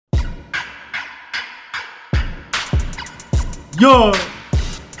Yo!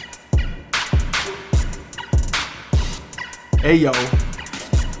 Hey yo.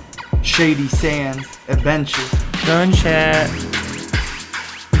 Shady Sands Adventures. Gunshot.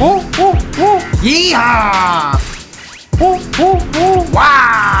 Woo, woo, woo. Yeehaw! Woo, woo, woo.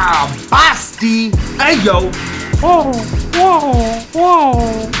 Wow! Basti! Hey yo! Whoa, whoa,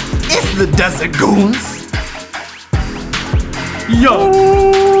 whoa. It's the Desert Goons! Yo!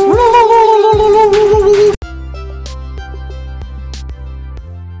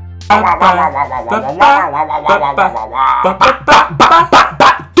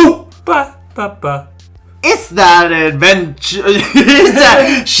 It's that adventure. It's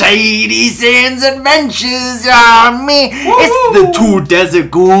that Shady Sands Adventures, me. It's the two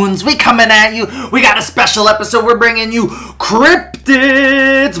Desert Goons. We coming at you. We got a special episode. We're bringing you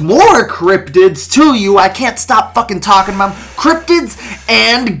cryptids, more cryptids to you. I can't stop fucking talking about them. Cryptids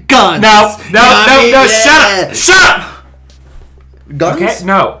and guns. No, Yeah. shut up! Guns? Okay,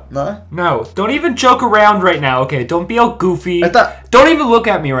 no. Don't even joke around right now, okay? Don't be all goofy. Don't even look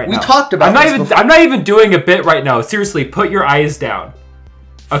at me right now. We talked about this before. I'm not even doing a bit right now. Seriously, put your eyes down.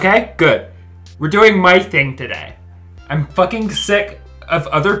 Okay? Good. We're doing my thing today. I'm fucking sick of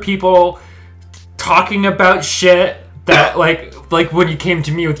other people talking about shit that, like when you came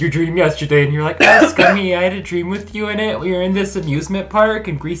to me with your dream yesterday and you're like, oh, Scummy, I had a dream with you in it. We were in this amusement park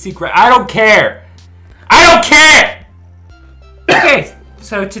and Greasy I don't care! Okay,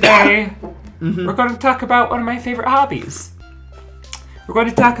 so today we're going to talk about one of my favorite hobbies. We're going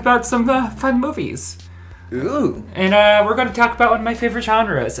to talk about some fun movies. Ooh. And we're going to talk about one of my favorite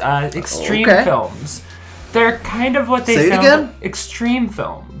genres, extreme films. They're kind of what they Say it sound again? Extreme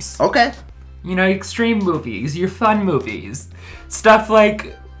films. Okay. You know, extreme movies, your fun movies. Stuff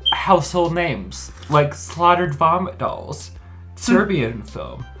like household names, like Slaughtered Vomit Dolls, Serbian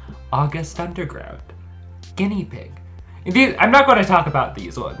film, August Underground, Guinea Pig. I'm not going to talk about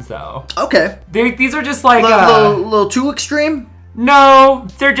these ones, though. Okay. These are just like... little too extreme? No,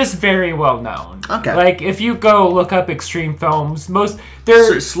 they're just very well known. Okay. Like, if you go look up extreme films,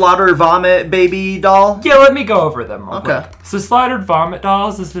 Slaughter Vomit Baby Doll? Yeah, let me go over them real Okay. quick. So Slaughtered Vomit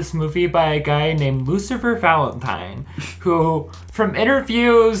Dolls is this movie by a guy named Lucifer Valentine, who, from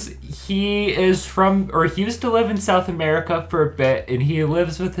interviews, he used to live in South America for a bit, and he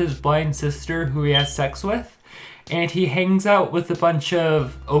lives with his blind sister who he has sex with. And he hangs out with a bunch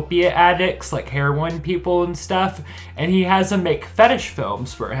of opiate addicts, like heroin people and stuff. And he has them make fetish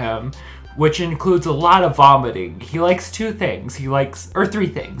films for him, which includes a lot of vomiting. He likes three things.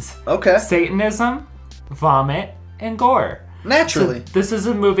 Okay. Satanism, vomit, and gore. Naturally. So this is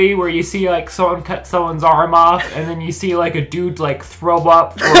a movie where you see like someone cut someone's arm off, and then you see like a dude like throw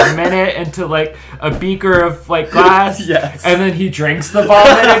up for a minute into like a beaker of like glass. Yes. And then he drinks the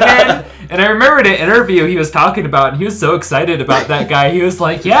vomit again. And I remember in an interview he was talking about, and he was so excited about that guy. He was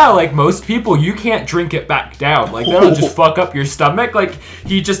like, yeah, like most people, you can't drink it back down. Like that'll just fuck up your stomach. Like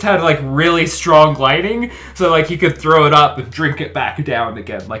he just had like really strong lighting, so like he could throw it up and drink it back down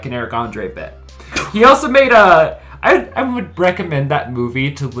again, like an Eric Andre bit. He also made I would recommend that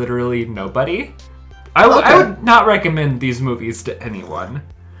movie to literally nobody. I would not recommend these movies to anyone.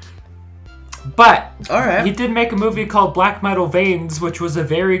 But he did make a movie called Black Metal Veins, which was a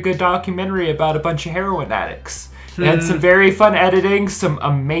very good documentary about a bunch of heroin addicts. It had some very fun editing, some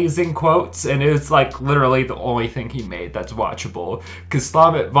amazing quotes, and it's like literally the only thing he made that's watchable. Because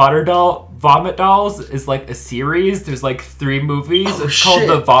Vomit Dolls is like a series. There's like 3 movies. It's called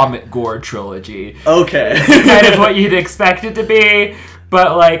the Vomit Gore Trilogy. Okay. It's kind of what you'd expect it to be,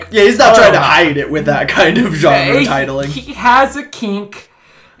 but like... Yeah, he's not trying to hide it with that kind of genre titling. He has a kink,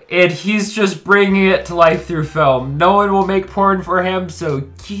 and he's just bringing it to life through film. No one will make porn for him, so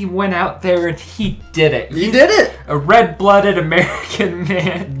he went out there and he did it. He did it. A red-blooded American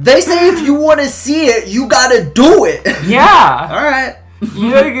man. They say if you want to see it, you gotta do it. Yeah. All right.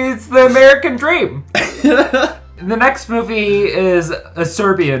 You know, it's the American dream. The next movie is a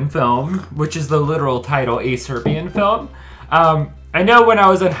Serbian film, which is the literal title, a Serbian film. I know when I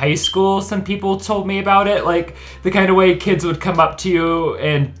was in high school, some people told me about it, like the kind of way kids would come up to you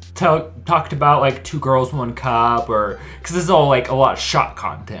and talked about like 2 Girls, 1 Cup, or because this is all like a lot of shot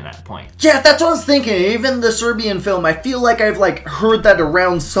content at that point. Yeah, that's what I was thinking. Even the Serbian film, I feel like I've like heard that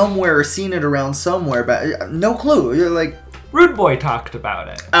around somewhere or seen it around somewhere, but no clue. You're like... Rude Boy talked about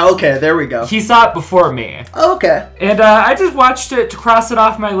it. Okay, there we go. He saw it before me. Okay. And I just watched it to cross it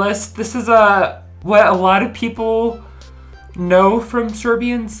off my list. This is what a lot of people know from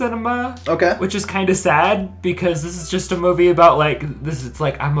Serbian cinema. Okay. Which is kind of sad because this is just a movie about it's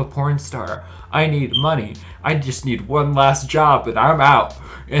like I'm a porn star. I need money. I just need one last job and I'm out.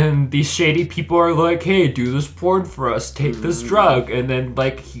 And these shady people are like, hey, do this porn for us. Take this drug. And then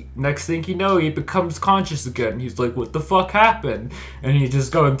next thing you know, he becomes conscious again. He's like, what the fuck happened? And he's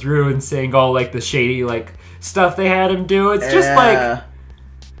just going through and saying all the shady stuff they had him do. It's just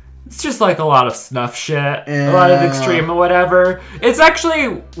it's just a lot of snuff shit, a lot of extreme or whatever. It's actually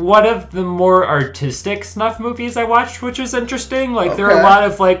one of the more artistic snuff movies I watched, which is interesting. There are a lot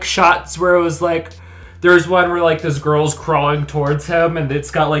of shots where it was there's one where this girl's crawling towards him and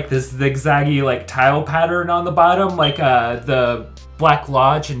it's got this zigzaggy tile pattern on the bottom, the Black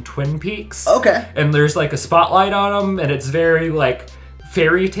Lodge in Twin Peaks. Okay. And there's a spotlight on him and it's very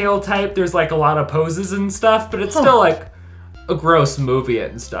fairy tale type. There's a lot of poses and stuff, but it's still a gross movie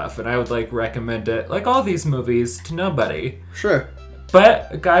and stuff, and I would recommend it, all these movies, to nobody. Sure.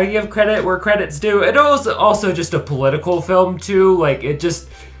 But gotta give credit where credit's due. It was also just a political film too. It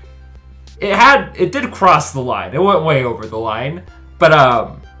did cross the line. It went way over the line,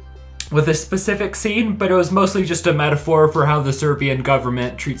 but with a specific scene. But it was mostly just a metaphor for how the Serbian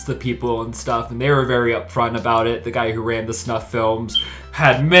government treats the people and stuff, and they were very upfront about it. The guy who ran the snuff films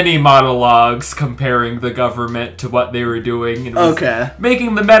had many monologues comparing the government to what they were doing and was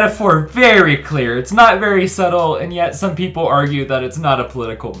making the metaphor very clear. It's not very subtle, and yet some people argue that it's not a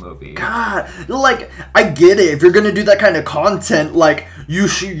political movie. God, I get it. If you're gonna do that kind of content,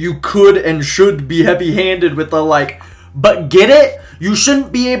 you could and should be heavy-handed with the but get it? You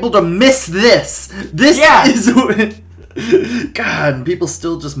shouldn't be able to miss this. This is... God, people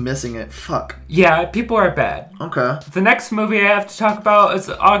still just missing it. Fuck. Yeah, people are bad. Okay. The next movie I have to talk about is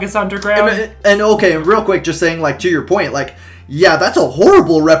August Underground. And okay, real quick, just saying, to your point, yeah, that's a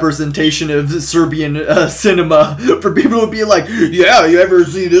horrible representation of Serbian cinema for people to be like, yeah, you ever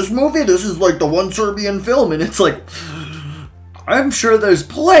see this movie? This is the one Serbian film, and it's I'm sure there's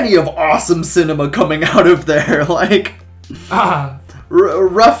plenty of awesome cinema coming out of there,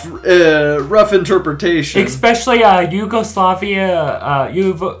 rough interpretation. Especially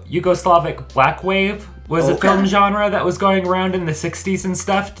Yugoslavic Black Wave was a film genre that was going around in the 60s and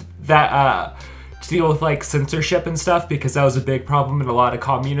stuff that to deal with censorship and stuff, because that was a big problem in a lot of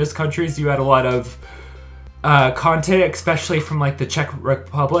communist countries. You had a lot of content, especially from the Czech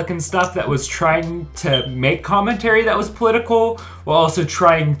Republic and stuff, that was trying to make commentary that was political while also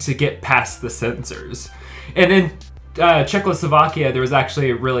trying to get past the censors. And in Czechoslovakia, there was actually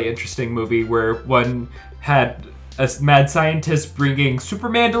a really interesting movie where one had a mad scientist bringing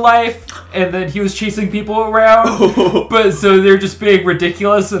Superman to life, and then he was chasing people around. But so they're just being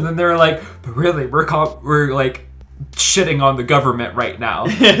ridiculous, and then they're but really, we're shitting on the government right now.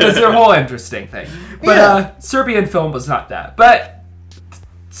 That's their whole interesting thing. But Serbian film was not that. But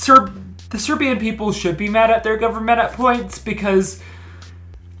the Serbian people should be mad at their government at points, because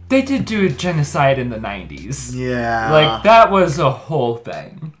they did do a genocide in the 90s. Yeah. That was a whole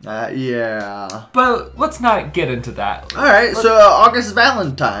thing. Yeah. But let's not get into that. Alright, so August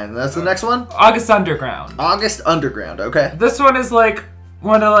Valentine, that's the next one? August Underground. August Underground, okay. This one is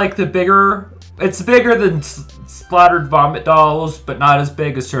one of the bigger... It's bigger than Splattered Vomit Dolls, but not as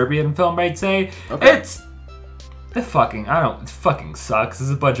big as Serbian film, I'd say. Okay. It fucking sucks.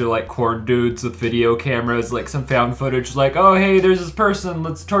 There's a bunch of corn dudes with video cameras, some found footage, oh hey, there's this person,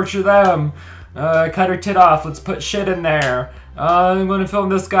 let's torture them. Cut her tit off, let's put shit in there. I'm gonna film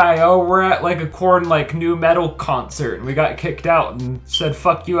this guy. Oh, we're at a corn new metal concert and we got kicked out and said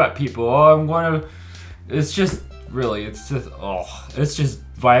fuck you at people. Oh, it's just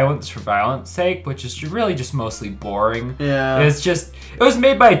violence for violence sake, which is really just mostly boring. Yeah. It was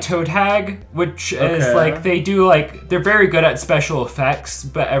made by Toe Tag, which is they're very good at special effects,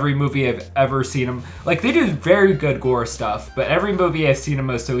 but every movie I've ever seen them, they do very good gore stuff, but every movie I've seen them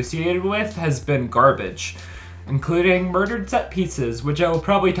associated with has been garbage, including Murdered Set Pieces, which I will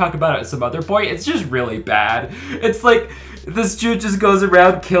probably talk about at some other point. It's just really bad. It's this dude just goes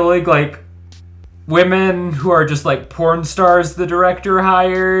around killing women who are just porn stars the director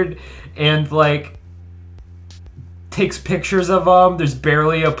hired, and takes pictures of them. There's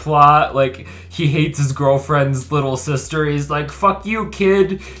barely a plot. He hates his girlfriend's little sister. He's fuck you,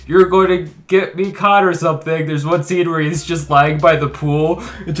 kid, you're going to get me caught or something. There's one scene where he's just lying by the pool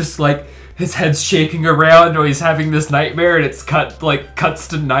and just his head's shaking around, or he's having this nightmare, and it's cuts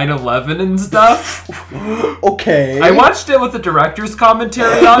to 9/11 and stuff. Okay. I watched it with the director's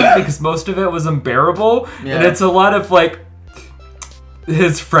commentary on it because most of it was unbearable, and it's a lot of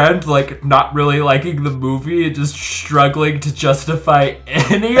his friend not really liking the movie and just struggling to justify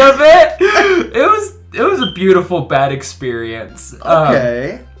any of it. it was a beautiful bad experience.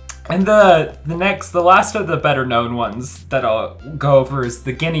 Okay. And the last of the better known ones that I'll go over is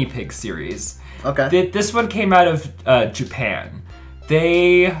the Guinea Pig series. Okay. This one came out of Japan.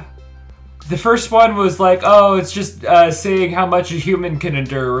 The first one was like, oh, it's just saying how much a human can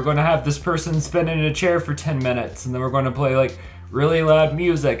endure. We're going to have this person spin in a chair for 10 minutes, and then we're going to play like really loud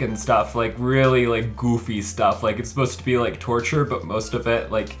music and stuff, like really like goofy stuff. Like it's supposed to be like torture, but most of it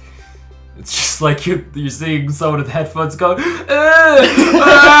like it's just like you're seeing someone with headphones go,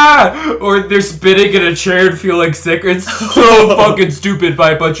 or they're spinning in a chair and feel like sick. It's so fucking stupid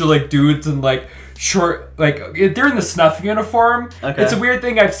by a bunch of like dudes and like short, like they're in the snuff uniform. Okay. It's a weird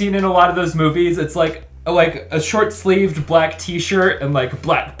thing I've seen in a lot of those movies. It's like a short sleeved black t-shirt and like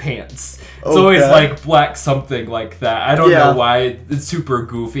black pants. It's always like black something like that. I don't know why. It's super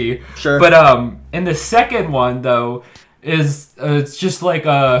goofy. Sure. But in the second one though, is it's just like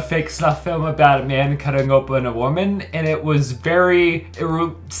a fake snuff film about a man cutting open a woman, and it received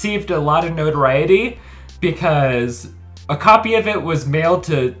a lot of notoriety because a copy of it was mailed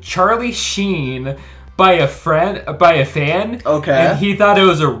to Charlie Sheen by a fan. Okay. And he thought it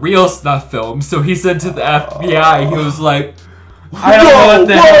was a real snuff film, so he sent to the FBI. He was like, I don't know what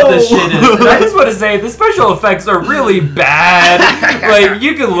the hell this shit is. And I just want to say, the special effects are really bad. Like,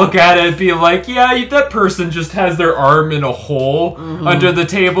 you can look at it and be like, yeah, that person just has their arm in a hole under the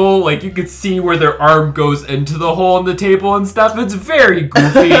table. Like, you could see where their arm goes into the hole in the table and stuff. It's very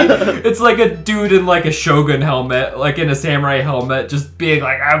goofy. It's like a dude in, like, a Shogun helmet, like in a samurai helmet, just being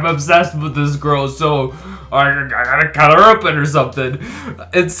like, I'm obsessed with this girl, so I gotta cut her open or something.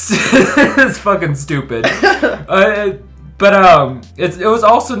 It's fucking stupid. But it was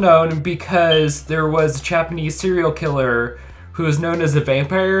also known because there was a Japanese serial killer who was known as a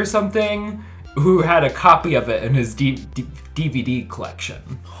vampire or something, who had a copy of it in his DVD collection.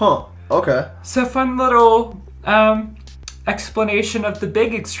 Huh. Okay. So fun little explanation of the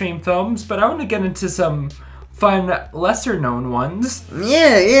big extreme films, but I want to get into some fun, lesser-known ones.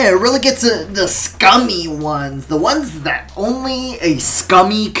 Yeah, it really gets to the scummy ones. The ones that only a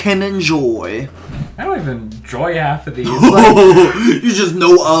scummy can enjoy. I don't even enjoy half of these. You just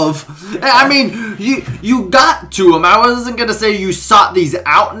know of. I mean, you got to them. I wasn't going to say you sought these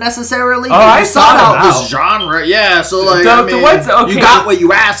out necessarily. Oh, I sought out this genre. Yeah, so like, you got what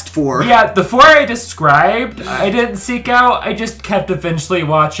you asked for. Yeah, the four I described, I didn't seek out. I just kept eventually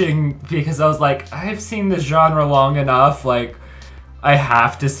watching because I was like, I've seen this genre long enough. Like, I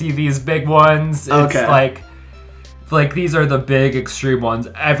have to see these big ones. It's like these are the big extreme ones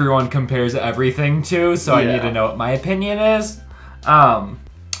everyone compares everything to, so I need to know what my opinion is.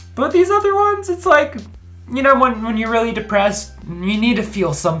 But these other ones, it's like, you know, when you're really depressed, you need to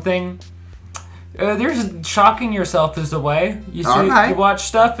feel something. There's shocking yourself is a way. You watch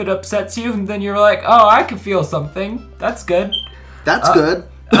stuff, it upsets you, and then you're like, oh, I can feel something. That's good. That's good.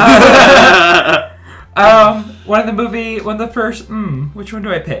 One of the first, which one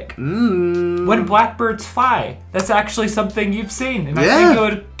do I pick? When Blackbirds Fly. That's actually something you've seen, and I think it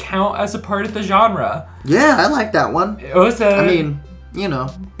would count as a part of the genre. Yeah, I like that one. It was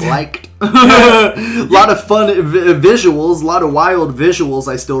liked. A lot of fun visuals, a lot of wild visuals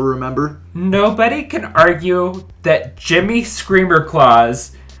I still remember. Nobody can argue that Jimmy Screamer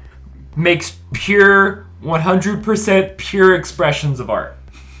Claus makes pure, 100% pure expressions of art.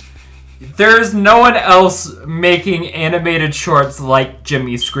 There's no one else making animated shorts like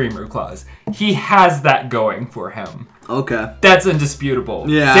Jimmy Screamer Claus. He has that going for him. Okay. That's indisputable.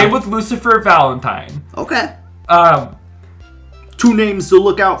 Yeah. Same with Lucifer Valentine. Okay. Two names to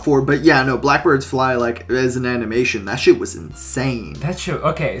look out for, but yeah, no, Blackbirds Fly, like, as an animation, that shit was insane.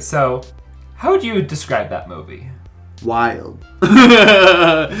 Okay, so, how would you describe that movie? Wild.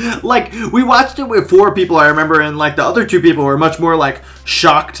 Like, we watched it with 4 people, I remember, and like the other 2 people were much more like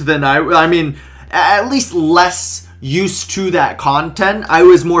shocked than I mean, at least less used to that content. I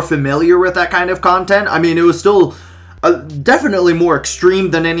was more familiar with that kind of content. I mean, it was still definitely more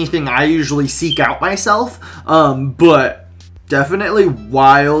extreme than anything I usually seek out myself, but definitely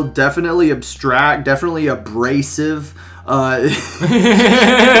wild, definitely abstract, definitely abrasive.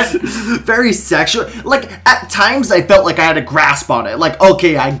 Very sexual. Like, at times I felt like I had a grasp on it. Like,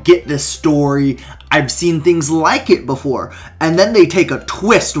 okay, I get this story. I've seen things like it before. And then they take a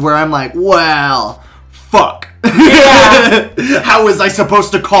twist where I'm like, well, fuck. Yeah. How was I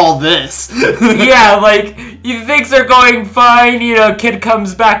supposed to call this? Yeah, like, things are going fine, you know, kid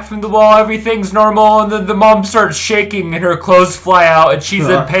comes back from the wall, everything's normal, and then the mom starts shaking and her clothes fly out and she's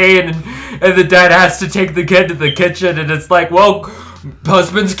in pain, and the dad has to take the kid to the kitchen, and it's like, well,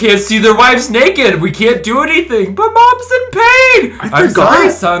 Husbands can't see their wives naked. We can't do anything. But mom's in pain. I'm sorry,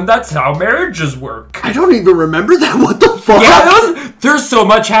 son. That's how marriages work. I don't even remember that. What the fuck? Yeah, there's so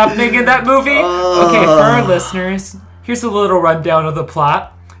much happening in that movie. Okay, for our listeners, here's a little rundown of the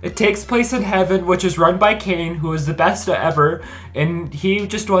plot. It takes place in heaven, which is run by Cain, who is the best ever, and he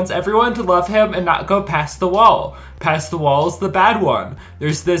just wants everyone to love him and not go past the wall. Past the wall is the bad one.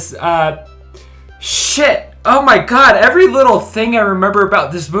 There's this, shit. Oh my god, every little thing I remember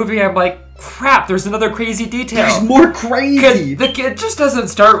about this movie, I'm like, crap, there's another crazy detail. There's more crazy. The kid just doesn't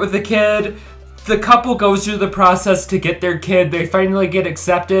start with the kid. The couple goes through the process to get their kid. They finally get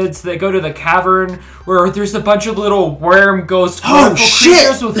accepted, so they go to the cavern where there's a bunch of little worm ghost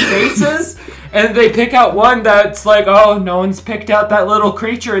creatures with faces. And they pick out one that's like, oh, no one's picked out that little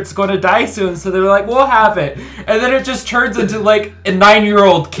creature. It's going to die soon. So they're like, we'll have it. And then it just turns into like a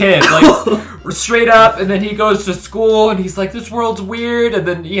 9-year-old kid. Like, straight up. And then he goes to school and he's like, this world's weird. And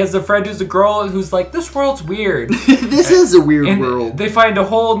then he has a friend who's a girl who's like, this world's weird. This is a weird world. They find a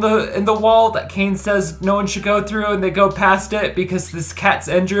hole in the wall that Cain says no one should go through. And they go past it because this cat's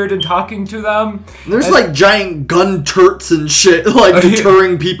injured and talking to them. There's like giant gun turrets and shit, like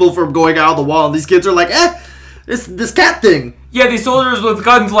deterring people from going out of the wall. And these kids are like, this cat thing. Yeah, these soldiers with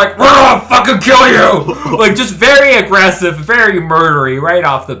guns like, we're gonna fucking kill you! Like, just very aggressive, very murdery right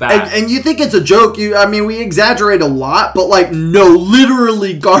off the bat. And you think it's a joke. We exaggerate a lot, but like, no,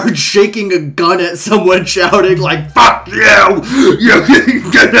 literally guards shaking a gun at someone shouting like, fuck you! You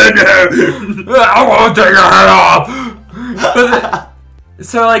can get in there! I won't take your head off!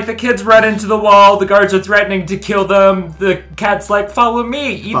 So, like, the kids run into the wall, the guards are threatening to kill them, the cat's like, follow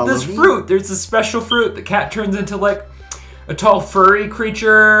me, eat this fruit. There's a special fruit. The cat turns into, like, a tall furry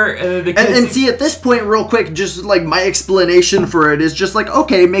creature, and the kids... And see, at this point, real quick, just, like, my explanation for it is just, like,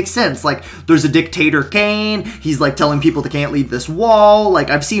 okay, it makes sense. Like, there's a dictator Cain, he's, like, telling people they can't leave this wall. Like,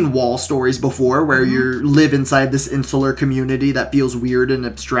 I've seen wall stories before where you live inside this insular community that feels weird and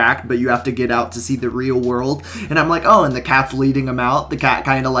abstract, but you have to get out to see the real world. And I'm like, oh, and the cat's leading them out. The cat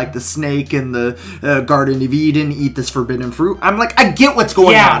kind of like the snake in the Garden of Eden, eat this forbidden fruit. I'm like, I get what's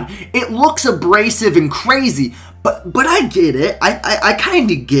going on. It looks abrasive and crazy, but I get it. I kind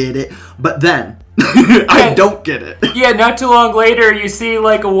of get it. But then, I don't get it. Yeah, not too long later, you see,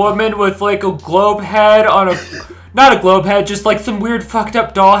 like, a woman with, like, a globe head on a... Not a globe head, just, like, some weird fucked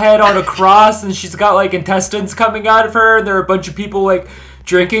up doll head on a cross, and she's got, like, intestines coming out of her, and there are a bunch of people, like,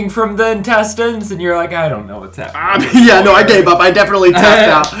 drinking from the intestines, and you're like, I don't know what's happening. I gave up. I definitely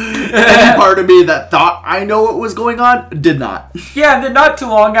tapped out. Any part of me that thought I know what was going on did not. Yeah, and then not too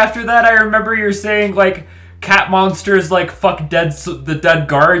long after that, I remember you're saying, like, cat monsters, like, fuck the dead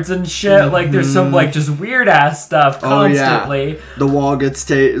guards and shit. Mm-hmm. Like, there's some, like, just weird-ass stuff constantly. Oh, yeah. The wall gets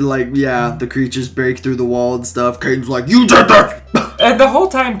the creatures break through the wall and stuff. Cain's like, you did that! And the whole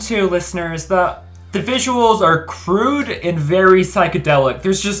time, too, listeners, the visuals are crude and very psychedelic.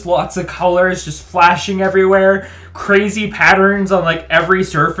 There's just lots of colors just flashing everywhere. Crazy patterns on, like, every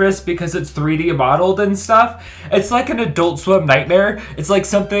surface because it's 3D modeled and stuff. It's like an Adult Swim nightmare. It's like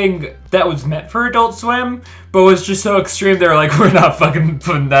something that was meant for Adult Swim, but was just so extreme they're like, we're not fucking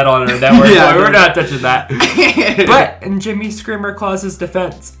putting that on our network. We're not touching that. But in Jimmy Screamer Claus's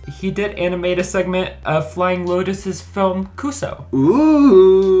defense, he did animate a segment of Flying Lotus's film Kuso.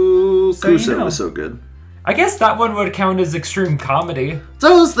 Ooh, so Kuso was so good. I guess that one would count as extreme comedy.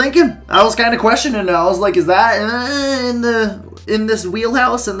 So I was thinking, I was kind of questioning it. I was like, is that in this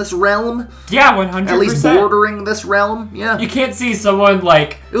wheelhouse, in this realm? Yeah, 100%. At least bordering this realm, yeah. You can't see someone,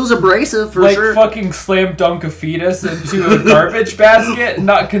 like... It was abrasive, for sure. Like, fucking slam dunk a fetus into a garbage basket and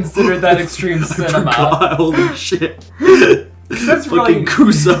not consider that extreme cinema. God, holy shit. That's really... Fucking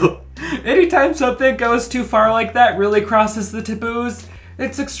Kuso. Anytime something goes too far like that, really crosses the taboos...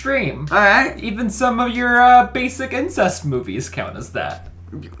 It's extreme. Alright. Even some of your basic incest movies count as that.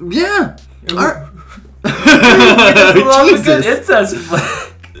 Yeah. Alright. Jesus. Good incest flick.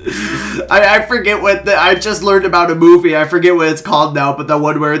 I forget what I just learned about a movie. I forget what it's called now, but the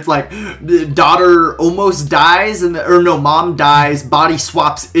one where it's like the daughter almost dies mom dies, body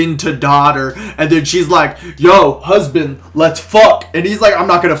swaps into daughter, and then she's like, yo, husband, let's fuck. And he's like, I'm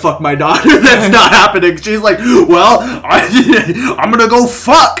not gonna fuck my daughter. That's not happening. She's like, well, I'm gonna go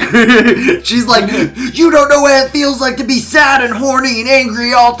fuck. She's like, you don't know what it feels like to be sad and horny and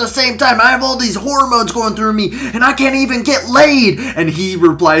angry all at the same time. I have all these hormones going through me, and I can't even get laid. And he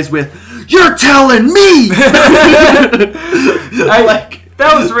replies with, you're telling me. That's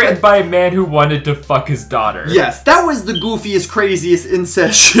That was written by a man who wanted to fuck his daughter. Yes, that was the goofiest, craziest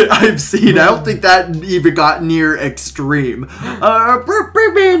incest shit I've seen. I don't think that even got near extreme.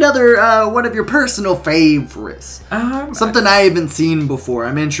 Bring me another one of your personal favorites. Something I haven't seen before.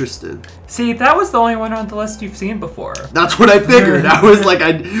 I'm interested. See, that was the only one on the list you've seen before. That's what I figured. I was like,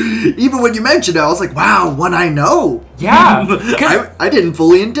 even when you mentioned it, I was like, wow, one I know. Yeah. I didn't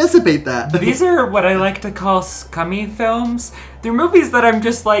fully anticipate that. These are what I like to call scummy films. They're movies that I'm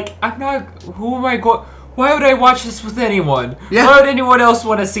just like, who am I going... Why would I watch this with anyone? Yeah. Why would anyone else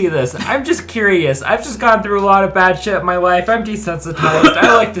want to see this? I'm just curious. I've just gone through a lot of bad shit in my life. I'm desensitized.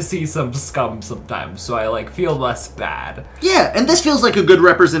 I like to see some scum sometimes, so I feel less bad. Yeah, and this feels like a good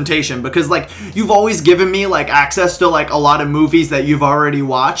representation because you've always given me access to a lot of movies that you've already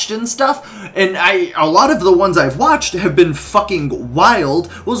watched and stuff. And a lot of the ones I've watched have been fucking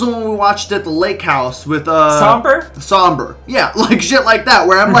wild. What was the one we watched at the lake house with Somber. Yeah, shit like that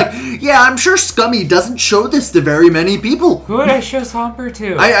where I'm yeah, I'm sure Scummy doesn't show this to very many people. Who would I show Somber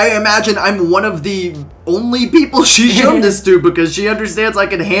to? I imagine I'm one of the only people she's shown this to because she understands I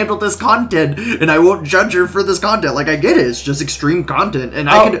can handle this content and I won't judge her for this content. I get it. It's just extreme content and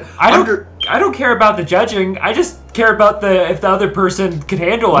I don't care about the judging. I just care about if the other person can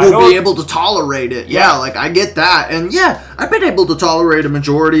handle it. Will be able to tolerate it. Yeah, I get that. And yeah, I've been able to tolerate a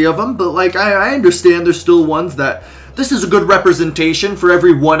majority of them, but I understand there's still ones that this is a good representation for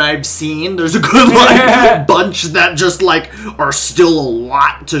every one I've seen. There's a good bunch that just are still a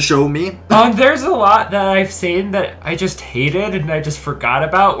lot to show me. There's a lot that I've seen that I just hated and I just forgot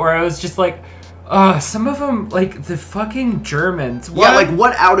about where I was just some of them, the fucking Germans. What? Yeah,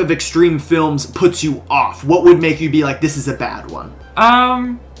 what out of extreme films puts you off? What would make you be this is a bad one?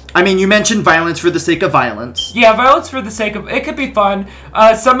 I mean, you mentioned violence for the sake of violence. Yeah, violence for the sake of... It could be fun.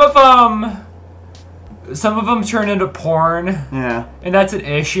 Some of them turn into porn. Yeah. And that's an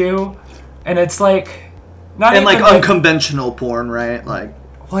issue. And it's not and even unconventional porn, right? Like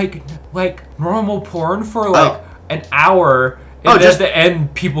normal porn for an hour. And at the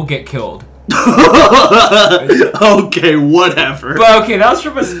end, people get killed. Okay, whatever. But okay, that was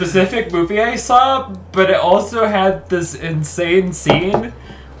from a specific movie I saw, but it also had this insane scene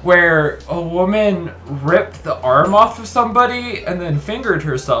where a woman ripped the arm off of somebody and then fingered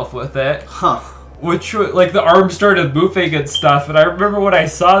herself with it. Huh. Which, the arm started moving and stuff, and I remember when I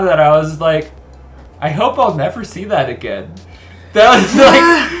saw that, I was like, I hope I'll never see that again.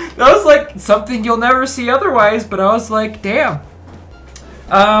 That was something you'll never see otherwise, but I was like, damn.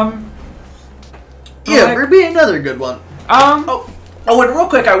 Yeah, there'd be another good one. And real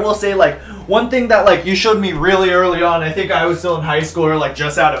quick, I will say, one thing that, you showed me really early on, I think I was still in high school or,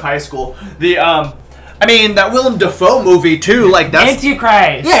 just out of high school, that Willem Dafoe movie, too, that's...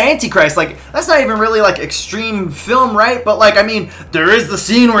 Antichrist! Yeah, Antichrist. That's not even really, extreme film, right? But, there is the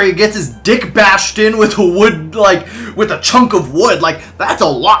scene where he gets his dick bashed in with a wood, with a chunk of wood. That's a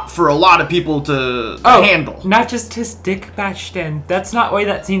lot for a lot of people to handle. Not just his dick bashed in. That's not why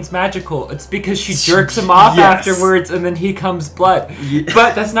that scene's magical. It's because she jerks him off afterwards and then he comes blood. Yeah.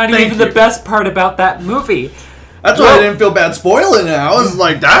 But that's not even the best part about that movie. That's why I didn't feel bad spoiling it. I was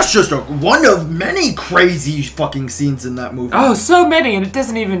that's just one of many crazy fucking scenes in that movie. Oh, so many, and it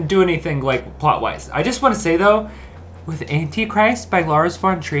doesn't even do anything, plot-wise. I just want to say, though, with Antichrist by Lars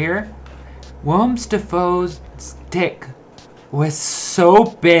von Trier, Willem Dafoe's dick was so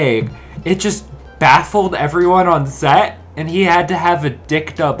big, it just baffled everyone on set, and he had to have a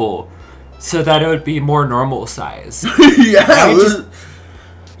dick double so that it would be more normal size. Yeah, it was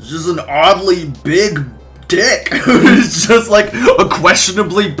just an oddly big dick. It's just a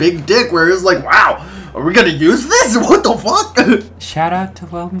questionably big dick where it's wow, are we gonna use this? What the fuck? Shout out to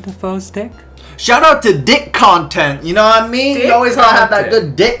Willem Dafoe's dick. Shout out to dick content, you know what I mean? Dick you always gotta have that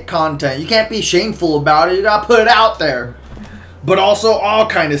good dick content. You can't be shameful about it, you gotta put it out there. But also all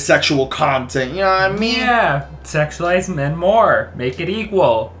kind of sexual content, you know what I mean? Yeah, sexualize men more. Make it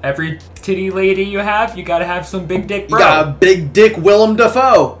equal. Every titty lady you have, you gotta have some big dick bro. You got a big dick Willem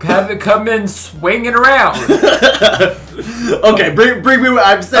Dafoe. Have it come in swinging around. Okay, bring me one.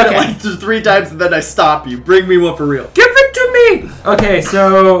 I've said it 3 times and then I stop you. Bring me one for real. Give it to me! Okay,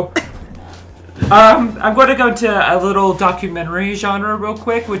 so... I'm going to go into a little documentary genre real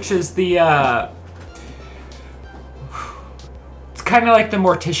quick, which is the, it's kind of like the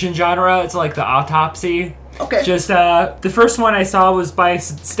mortician genre. It's like the autopsy. Okay. Just, the first one I saw was by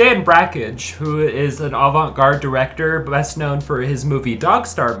Stan Brakhage, who is an avant-garde director, best known for his movie Dog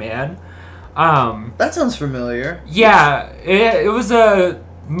Star Man. That sounds familiar. Yeah, it was a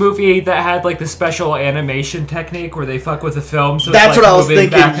movie that had like the special animation technique where they fuck with the film, so that's it's, like, what I was thinking.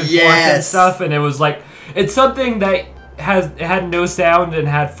 Back and forth and yes, stuff, and it was like it's something that had no sound and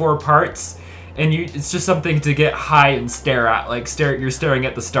had 4 parts. And it's just something to get high and stare at, like you're staring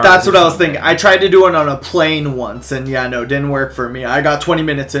at the stars. That's what I was thinking. I tried to do it on a plane once, and yeah, no, it didn't work for me. I got 20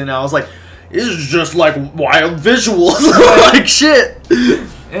 minutes in, and I was like, this is just like wild visuals, like shit.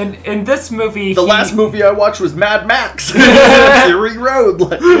 And in this movie, the last movie I watched was Mad Max, Fury Road.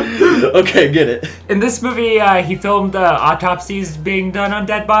 Like, okay, get it. In this movie, he filmed autopsies being done on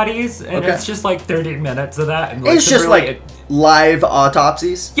dead bodies, and it's just like 30 minutes of that. And, like, it's just really, like live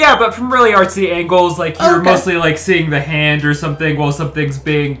autopsies. Yeah, but from really artsy angles, like you're mostly like seeing the hand or something while something's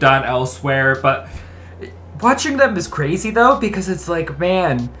being done elsewhere. But watching them is crazy though, because it's like,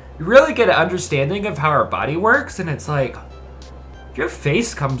 man, you really get an understanding of how our body works, and it's like, your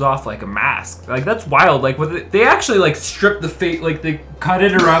face comes off like a mask. Like, that's wild. Like, they actually, like, strip the face, like, they cut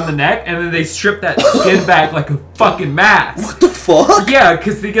it around the neck, and then they strip that skin back like a fucking mask. What the fuck? Yeah,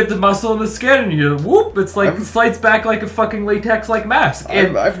 because they get the muscle in the skin, and you whoop, it's like, slides back like a fucking latex-like mask.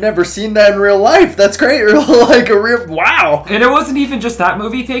 And I've never seen that in real life. That's great. Like, a real, wow. And it wasn't even just that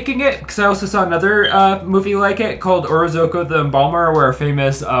movie faking it, because I also saw another movie like it called Orozoko the Embalmer, where a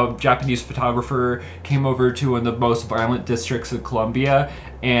famous Japanese photographer came over to one of the most violent districts of Colombia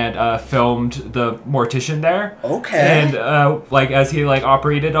and filmed the mortician there. Okay. And like as he like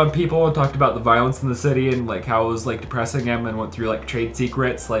operated on people and talked about the violence in the city and like how it was like depressing him, and went through like trade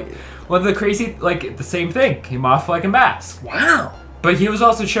secrets. Like one of the crazy, like the same thing came off like a mask. Wow. But he was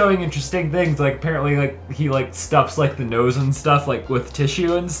also showing interesting things, like apparently like he like stuffs like the nose and stuff like with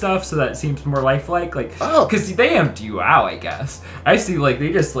tissue and stuff, so that seems more lifelike. Like, because they empty you out, I guess. I see like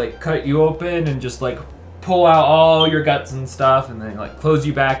they just like cut you open and just like pull out all your guts and stuff, and then like close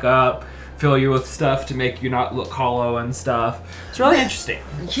you back up, fill you with stuff to make you not look hollow and stuff. It's really interesting.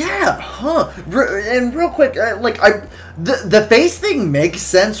 Yeah, huh? And real quick, the face thing makes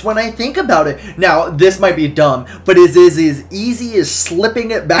sense when I think about it. Now, this might be dumb, but is as easy as slipping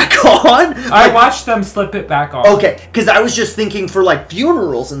it back on? I watched them slip it back on. Okay, because I was just thinking for like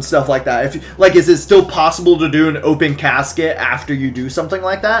funerals and stuff like that. If like, is it still possible to do an open casket after you do something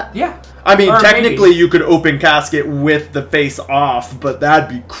like that? Yeah. I mean, technically, you could open casket with the face off, but that'd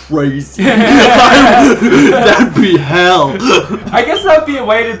be crazy. That'd be hell. I guess that'd be a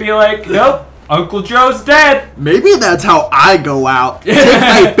way to be like, nope, Uncle Joe's dead. Maybe that's how I go out. Take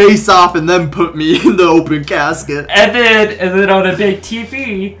my face off and then put me in the open casket. And then on a big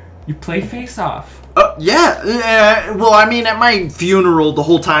TV, you play Face Off. Yeah. Well, I mean, at my funeral, the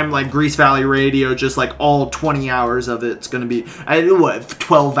whole time, like, Grease Valley Radio, just, like, all 20 hours of it's gonna be,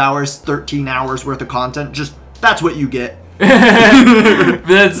 12 hours, 13 hours worth of content. Just, that's what you get.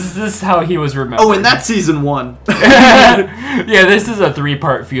 This is how he was remembered. Oh, and that's season 1. Yeah, this is a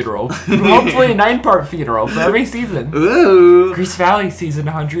 3-part funeral. Hopefully a 9-part funeral for every season. Ooh. Grease Valley season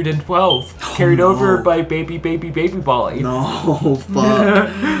 112. Carried over by Baby Bolly. No,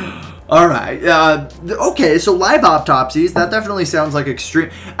 fuck. Alright, okay, so live autopsies, that definitely sounds like extreme.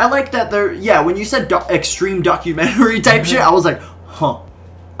 I like that when you said extreme documentary type shit, I was like, huh.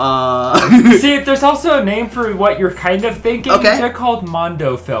 See, there's also a name for what you're kind of thinking. Okay. They're called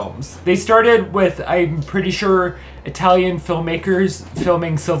Mondo films. They started with, I'm pretty sure, Italian filmmakers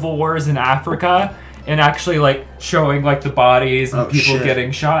filming civil wars in Africa and actually, like, showing, like, the bodies and people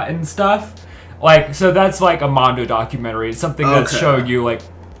getting shot and stuff. Like, so that's, like, a Mondo documentary. It's something that's showing you, like,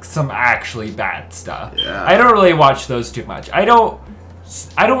 some actually bad stuff. Yeah. I don't really watch those too much. I don't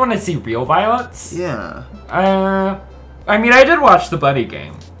want to see real violence. Yeah. I mean, I did watch The Bunny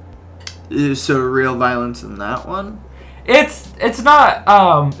Game. So real violence in that one? It's not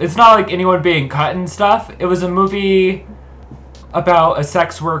like anyone being cut and stuff. It was a movie about a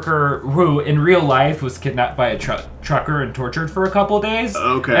sex worker who in real life was kidnapped by a trucker and tortured for a couple days.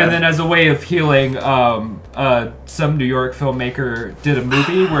 Okay. And then as a way of healing, some New York filmmaker did a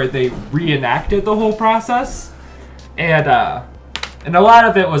movie where they reenacted the whole process. And a lot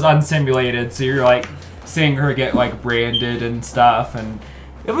of it was unsimulated, so you're like seeing her get like branded and stuff, and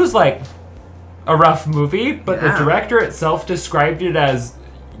it was like a rough movie, but the director itself described it as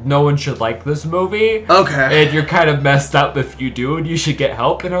no one should like this movie. Okay. And you're kind of messed up if you do, and you should get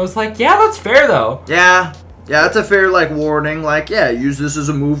help. And I was like, yeah, that's fair, though. Yeah. Yeah, that's a fair, like, warning. Like, yeah, use this as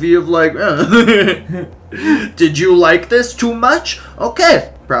a movie of, like, did you like this too much?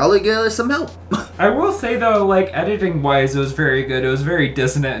 Okay, probably get some help. I will say, though, like, editing-wise, it was very good. It was very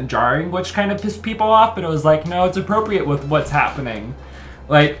dissonant and jarring, which kind of pissed people off, but it was like, no, it's appropriate with what's happening.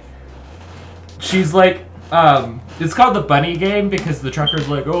 Like, she's, like, It's called the bunny game because the trucker's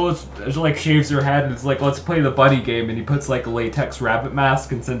like, oh, it's like shaves her head and it's like, let's play the bunny game, and he puts like a latex rabbit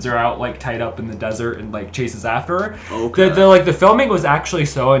mask and sends her out like tied up in the desert and like chases after her. Okay. The filming was actually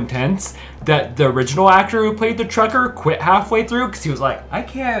so intense that the original actor who played the trucker quit halfway through because he was like, I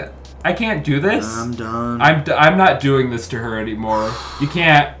can't do this. I'm done. I'm not doing this to her anymore. You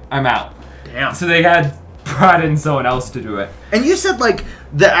can't. I'm out. Damn. So they had brought in someone else to do it. And you said, like,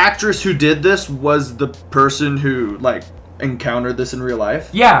 the actress who did this was the person who, like, encountered this in real life?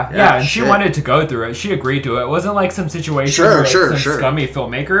 Yeah, and she shit. wanted to go through it. She agreed to it. It wasn't like some situation Sure, where sure, some sure. scummy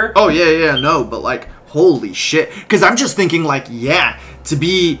filmmaker. Oh, yeah, no, but, like, holy shit. Because I'm just thinking, like, yeah, to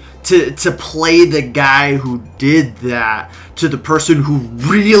play the guy who did that to the person who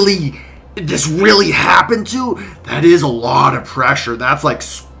this really happened to, that is a lot of pressure. That's, like,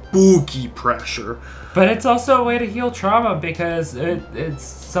 spooky pressure. But it's also a way to heal trauma because it's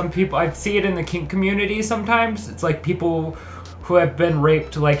some people, I see it in the kink community sometimes. It's like people who have been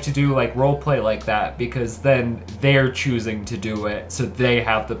raped like to do like role play like that because then they're choosing to do it, so they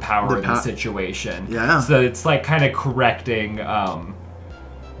have the power in the situation. Yeah. So it's like kind of correcting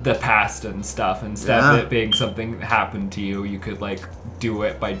the past and stuff. Instead of it being something that happened to you, you could like do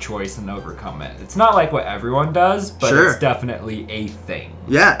it by choice and overcome it. It's not like what everyone does, but Sure. it's definitely a thing.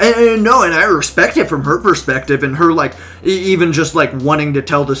 Yeah, and I respect it from her perspective and her, like, even just, like, wanting to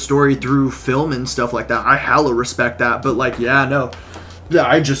tell the story through film and stuff like that. I hella respect that, but, like, yeah, no. Yeah,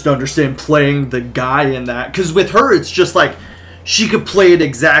 I just understand playing the guy in that. Because with her, it's just, like, she could play it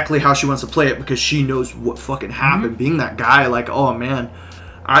exactly how she wants to play it because she knows what fucking happened. Being that guy, like, oh, man.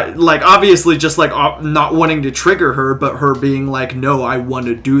 I, like, obviously just, like, not wanting to trigger her, but her being like, no, I want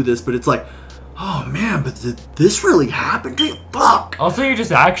to do this. But it's like, oh, man, but did this really happen to you? Fuck. Also, you're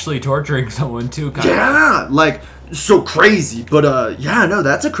just actually torturing someone, too, kind of. Yeah, like, so crazy. But, yeah, no,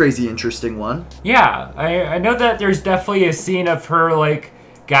 that's a crazy, interesting one. Yeah, I know that there's definitely a scene of her, like,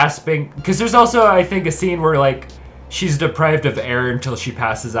 gasping. Because there's also, I think, a scene where, like, she's deprived of air until she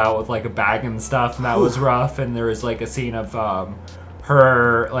passes out with, like, a bag and stuff. And that was rough. And there was, like, a scene of,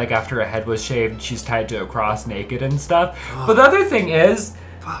 her, like, after her head was shaved, she's tied to a cross naked and stuff. But the other thing is,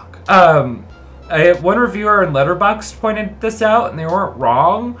 Fuck. one reviewer in Letterboxd pointed this out, and they weren't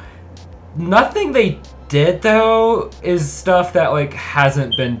wrong. Nothing they did, though, is stuff that, like,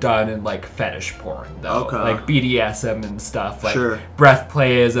 hasn't been done in, like, fetish porn, though. Okay. Like, BDSM and stuff. Like, Sure. breath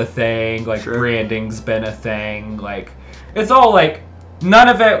play is a thing. Like, Sure. branding's been a thing. Like, it's all, like, none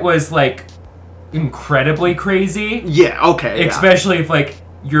of it was, like, incredibly crazy. Yeah, okay. Especially if, like,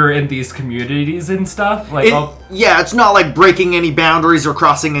 you're in these communities and stuff. Like, Yeah, it's not like breaking any boundaries or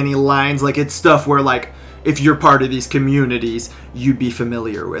crossing any lines. Like, it's stuff where, like, if you're part of these communities, you'd be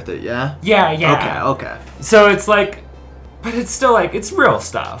familiar with it, yeah? yeah. Okay. So it's like, but it's still like, it's real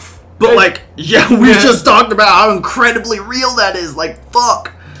stuff. But, like, yeah, we just talked about how incredibly real that is. Like,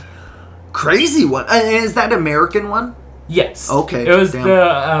 fuck. Crazy one. Is that American one? Yes. Okay, It was damn.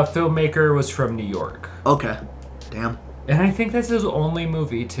 the filmmaker was from New York, Okay. Damn. and I think that's his only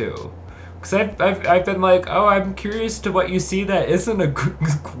movie too. Because I've been like, oh, I'm curious to what you see that isn't a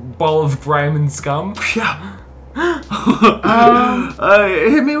ball of grime and scum. Yeah.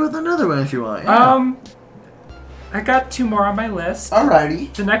 Hit me with another one if you want. Yeah. I got two more on my list.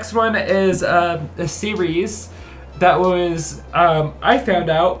 Alrighty. The next one is a series that was I found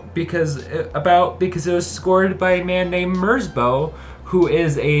out because it was scored by a man named Merzbow, who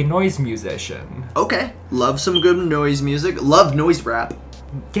is a noise musician. Okay. Love some good noise music. Love noise rap.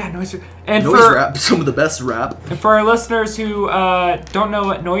 Yeah, noise. And Noise rap. Some of the best rap. And for our listeners who don't know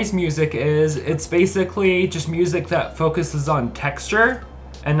what noise music is, it's basically just music that focuses on texture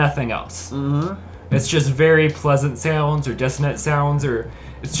and nothing else. Mm-hmm. It's just very pleasant sounds or dissonant sounds, or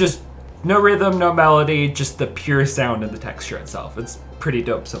it's just no rhythm, no melody, just the pure sound and the texture itself. It's pretty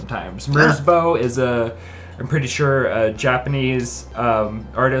dope sometimes. Merzbow is I'm pretty sure, a Japanese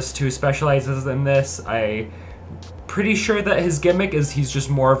artist who specializes in this. I'm pretty sure that his gimmick is he's just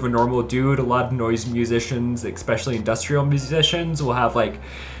more of a normal dude. A lot of noise musicians, especially industrial musicians, will have like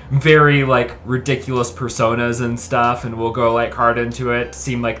very like ridiculous personas and stuff, and will go like hard into it,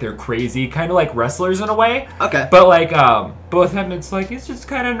 seem like they're crazy, kind of like wrestlers in a way. Okay. But like both him, it's like he's just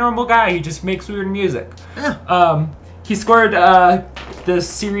kind of a normal guy. He just makes weird music. Yeah. He scored this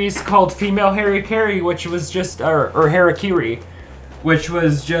series called Female Harakiri, which was just or Harakiri, which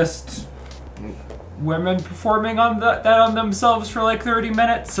was just women performing on that on themselves for like 30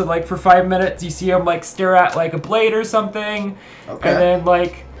 minutes. So like for 5 minutes you see them like stare at like a blade or something, Okay. and then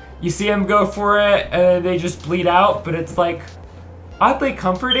like you see them go for it and then they just bleed out, but it's like oddly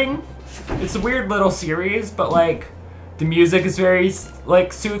comforting. It's a weird little series, but like The music is very,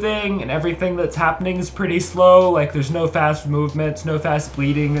 like, soothing, and everything that's happening is pretty slow. Like, there's no fast movements, no fast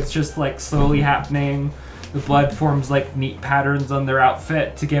bleeding. It's just, like, slowly happening. The blood forms, like, neat patterns on their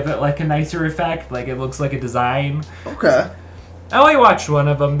outfit to give it, like, a nicer effect. Like, it looks like a design. Okay. I only watched one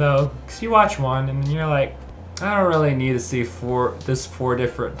of them, though. Because you watch one, and you're like, I don't really need to see four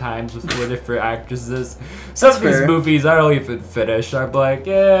different times with 4 different actresses. Some of these movies I don't even finish. I'm like,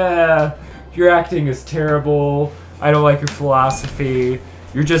 yeah, your acting is terrible. I don't like your philosophy.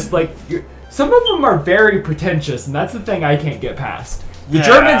 You're just like, some of them are very pretentious, and that's the thing I can't get past. The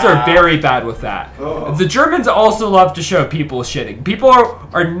Germans are very bad with that. Oh. The Germans also love to show people shitting. People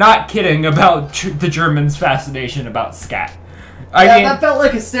are not kidding about the Germans' fascination about scat. I mean, that felt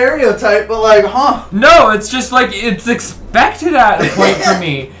like a stereotype, but like, huh? No, it's just like, it's expected at a point for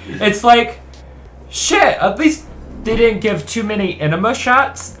me. It's like, shit, at least they didn't give too many enema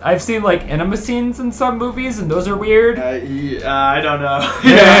shots. I've seen like enema scenes in some movies, and those are weird. I don't know.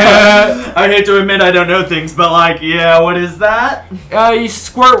 Yeah. I hate to admit I don't know things, but like, yeah, what is that? You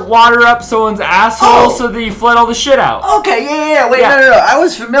squirt water up someone's asshole so that you flood all the shit out. Okay, yeah. Wait, no. I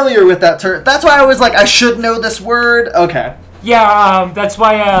was familiar with that term. That's why I was like, I should know this word. Okay. Yeah, that's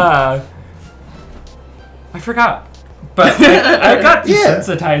why, I forgot. But I got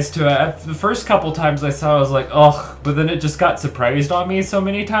desensitized to it. The first couple times I saw it, I was like, ugh. But then it just got surprised on me so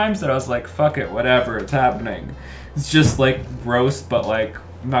many times that I was like, fuck it, whatever, it's happening. It's just, like, gross, but, like,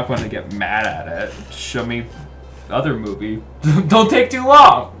 I'm not going to get mad at it. Show me other movie. Don't take too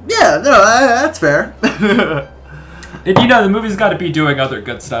long. Yeah, no, that's fair. And, you know, the movie's got to be doing other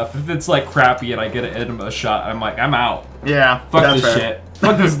good stuff. If it's, like, crappy and I get an enema shot, I'm like, I'm out. Yeah, fuck this shit.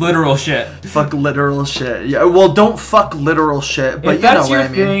 Fuck this literal shit. Fuck literal shit. Yeah, well, don't fuck literal shit, but if that's your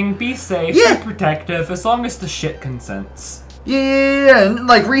thing, be safe, be protective, as long as the shit consents. Yeah, and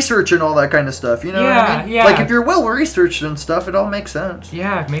like research and all that kind of stuff, you know what I mean? Yeah. Like if you're well researched and stuff, it all makes sense.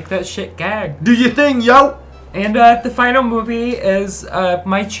 Yeah, make that shit gag. Do your thing, yo! And the final movie is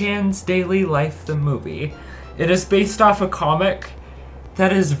My-chan's Daily Life, the movie. It is based off a comic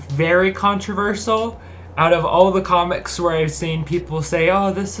that is very controversial. Out of all the comics where I've seen people say,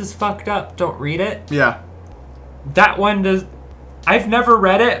 oh, this is fucked up, don't read it. Yeah. That one does... I've never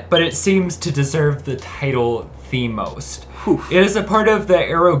read it, but it seems to deserve the title the most. Oof. It is a part of the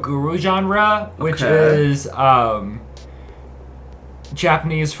Eroguro genre, which is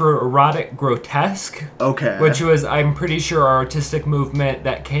Japanese for erotic grotesque. Okay. Which was, I'm pretty sure, an artistic movement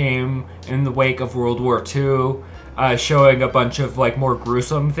that came in the wake of World War II. Showing a bunch of like more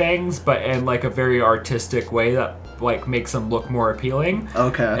gruesome things, but in like a very artistic way that like makes them look more appealing.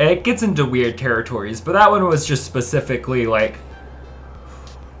 Okay. It gets into weird territories, but that one was just specifically like.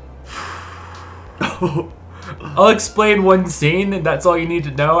 I'll explain one scene, and that's all you need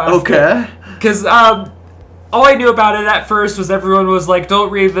to know. Okay. Because all I knew about it at first was everyone was like,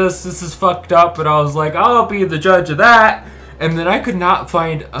 "Don't read this. This is fucked up," and I was like, "I'll be the judge of that." And then I could not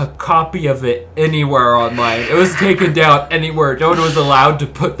find a copy of it anywhere online. It was taken down anywhere. No one was allowed to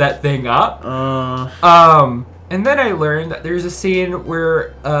put that thing up. And then I learned that there's a scene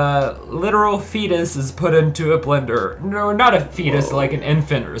where a literal fetus is put into a blender. No, not a fetus, like an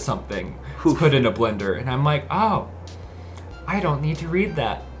infant or something. It's put in a blender. And I'm like, oh, I don't need to read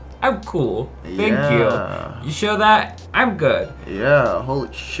that. I'm cool. Thank you. You show that? I'm good. Yeah,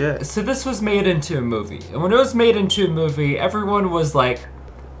 holy shit. So this was made into a movie. And when it was made into a movie, everyone was like,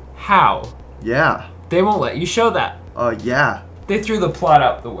 how? Yeah. They won't let you show that. Yeah. They threw the plot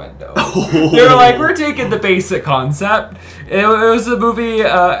out the window. They were like, we're taking the basic concept. It was a movie,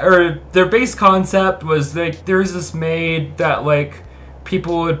 or their base concept was like, there's this maid that like,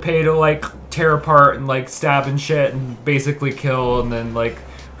 people would pay to like, tear apart and like, stab and shit and basically kill, and then like,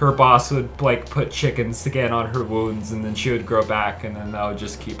 her boss would like put chicken skin on her wounds, and then she would grow back, and then that would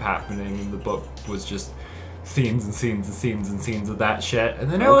just keep happening, and the book was just scenes and scenes and scenes and scenes of that shit, and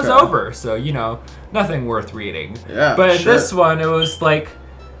then it was over. So, you know, nothing worth reading. Yeah. But this one, it was like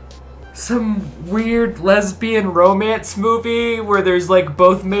some weird lesbian romance movie where there's like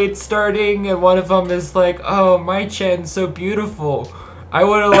both maids starting, and one of them is like, oh, My-chan's so beautiful. I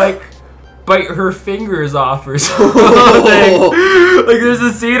want to like bite her fingers off or something. Like there's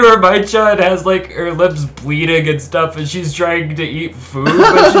a scene where My-chan has like her lips bleeding and stuff, and she's trying to eat food,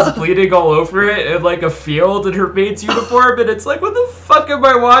 but she's bleeding all over it in like a field in her maid's uniform, and it's like, what the fuck am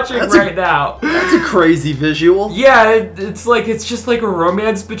I watching now? That's a crazy visual. Yeah, it's like, it's just like a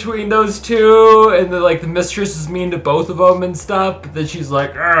romance between those two, and the mistress is mean to both of them and stuff, but then she's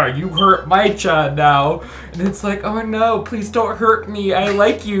like, you hurt My-chan now, and it's like, oh no, please don't hurt me, I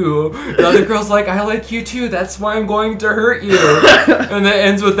like you. The other the girl's like, I like you too, that's why I'm going to hurt you. And then it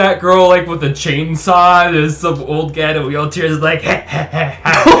ends with that girl like with a chainsaw, and there's some old guy in a wheelchair is like,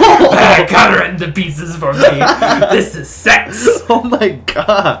 cut her into pieces for me. This is sex. Oh my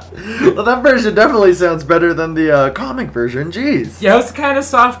god. Well, that version definitely sounds better than the comic version. Jeez. Yeah, it's kind of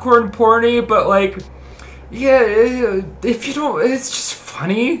softcore and porny, but like, yeah, if you don't, it's just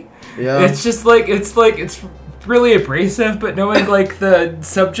funny. Yeah. It's just like, it's really abrasive, but knowing like the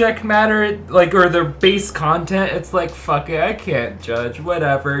subject matter, like, or the base content, it's like, fuck it, I can't judge,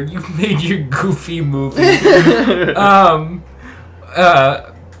 whatever, you made your goofy movie.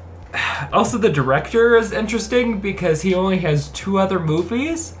 Also the director is interesting because he only has 2 other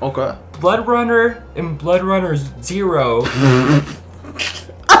movies. Okay. Blood Runner and Blood Runner Zero.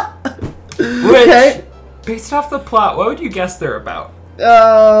 Which, based off the plot, what would you guess they're about?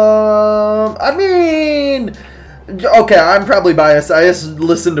 I mean, okay, I'm probably biased. I just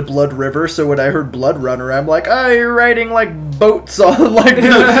listened to Blood River, so when I heard Blood Runner, I'm like, oh, you're riding like boats on like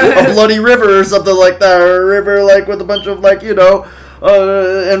a bloody river or something like that, or a river like with a bunch of like, you know,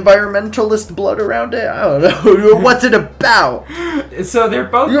 environmentalist blood around it. I don't know. What's it about? So they're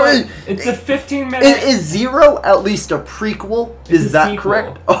both like, it's a 15-minute... Is Zero at least a prequel? Is that sequel.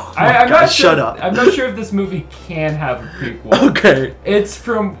 Correct? Oh my God, shut up. I'm not sure if this movie can have a prequel. Okay. It's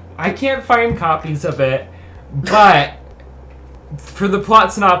from... I can't find copies of it, but for the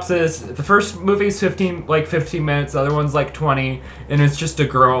plot synopsis, the first movie's 15 minutes, the other one's like 20, and it's just a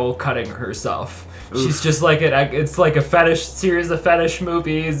girl cutting herself. Oof. She's just like it's like a fetish series of fetish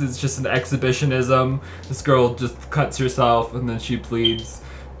movies. It's just an exhibitionism. This girl just cuts herself and then she bleeds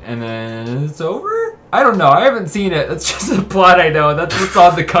and then it's over. I don't know. I haven't seen it. That's just a plot I know. That's what's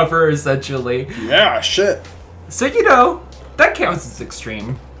on the cover essentially. Yeah, shit. So you know, that counts as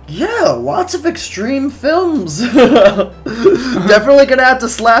extreme. Yeah, lots of extreme films. Definitely gonna have to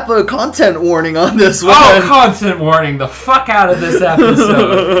slap a content warning on this one. Oh, content warning! The fuck out of this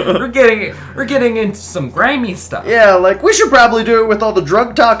episode. We're getting into some grimy stuff. Yeah, like we should probably do it with all the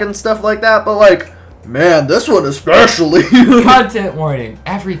drug talk and stuff like that, but like, man, this one especially. Content warning,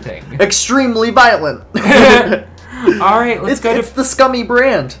 everything. Extremely violent. All right, it's the Scummy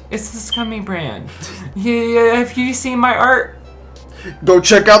brand. It's the Scummy brand. Yeah, have you seen my art? Go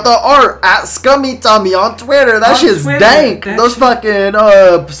check out the art at Scummy Tommy on Twitter. That shit's dank. Those fucking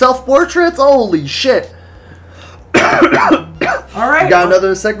self-portraits, holy shit. Alright. Got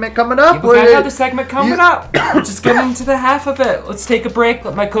another segment coming up? We got another segment coming up. We're just getting into the half of it. Let's take a break,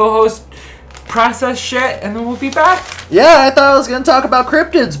 let my co-host process shit, and then we'll be back. Yeah, I thought I was going to talk about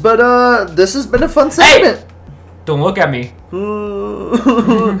cryptids, but this has been a fun segment. Hey! Don't look at me.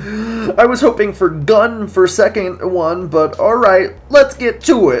 I was hoping for gun for second one, but alright, let's get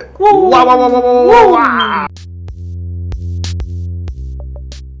to it. Woo! Wah, wah, wah, wah, wah, wah, wah.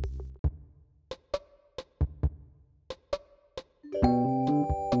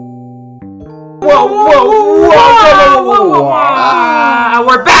 Whoa, whoa, whoa, whoa, whoa.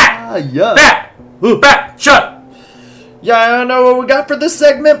 We're back! Yeah. Back! Shut up! Yeah, I don't know what we got for this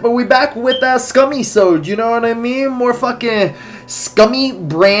segment, but we back with that Scummy-sode, you know what I mean? More fucking Scummy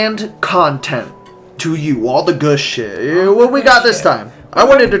brand content to you, all the good shit. What we got this time? I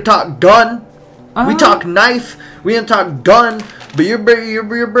wanted to talk gun. We talk knife. We didn't talk gun, but you're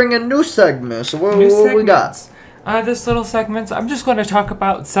bringing new segments. So what we got? This little segment, I'm just going to talk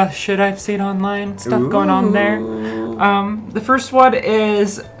about shit I've seen online, stuff going on there. The first one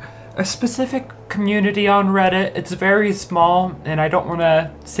is a specific community on Reddit. It's very small, and I don't want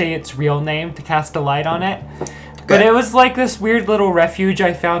to say its real name to cast a light on it. Okay. But it was like this weird little refuge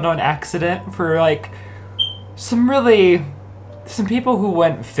I found on accident for like some people who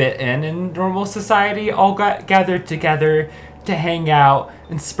wouldn't fit in normal society all got gathered together to hang out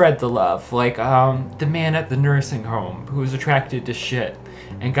and spread the love. Like the man at the nursing home who was attracted to shit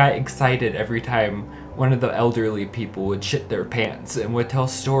and got excited every time one of the elderly people would shit their pants and would tell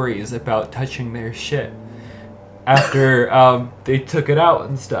stories about touching their shit after they took it out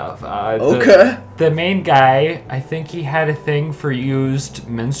and stuff. The main guy, I think he had a thing for used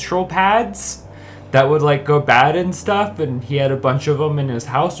menstrual pads that would like go bad and stuff, and he had a bunch of them in his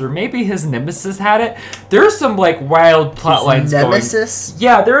house, or maybe his nemesis had it. There's some like wild plot lines going. Nemesis?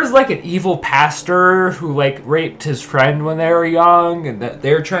 Yeah, there was like an evil pastor who like raped his friend when they were young, and that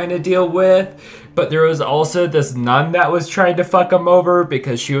they're trying to deal with. But there was also this nun that was trying to fuck him over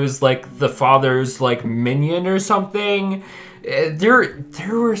because she was like the father's like minion or something. There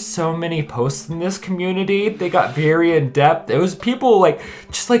were so many posts in this community. They got very in depth. It was people like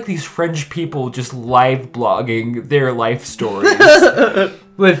just like these French people just live blogging their life stories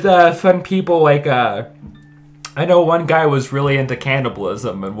with fun people like I know one guy was really into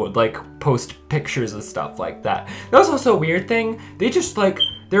cannibalism and would like post pictures of stuff like that. That was also a weird thing. They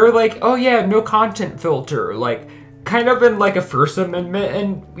were like, oh yeah, no content filter, like kind of in like a First Amendment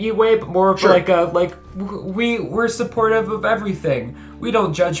and way, but more of like a we're supportive of everything. We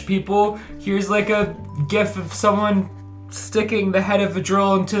don't judge people. Here's like a gif of someone sticking the head of a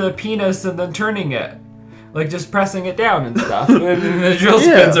drill into a penis and then turning it. Like, just pressing it down and stuff. And the drill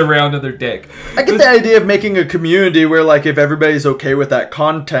spins around in their dick. I get the idea of making a community where, like, if everybody's okay with that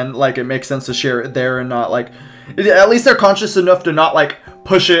content, like, it makes sense to share it there and not, like... At least they're conscious enough to not, like,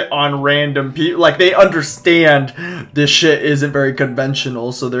 push it on random people. Like, they understand this shit isn't very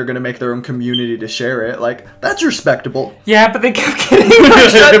conventional, so they're gonna make their own community to share it. Like, that's respectable. Yeah, but they kept getting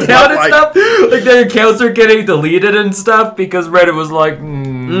shut down and stuff. Like, their accounts are getting deleted and stuff because Reddit was like,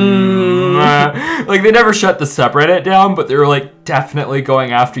 like, they never shut the subreddit down, but they were, like, definitely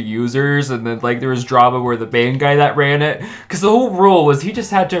going after users. And then, like, there was drama where the main guy that ran it, because the whole rule was he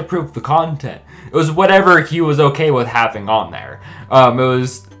just had to approve the content. It was whatever he was okay with having on there. I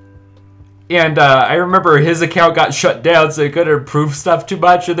remember his account got shut down, so he couldn't approve stuff too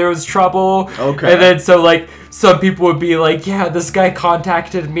much, and there was trouble. Okay. And then, so, like, some people would be like, yeah, this guy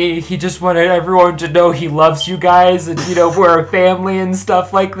contacted me. He just wanted everyone to know he loves you guys, and, you know, we're a family and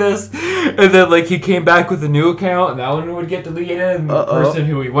stuff like this. And then, like, he came back with a new account, and that one would get deleted, and the person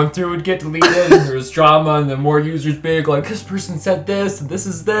who he went through would get deleted, and there was drama, and then more users being like, this person said this, and this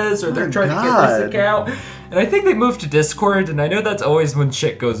is this, or they're trying to get this account. And I think they moved to Discord, and I know that's always when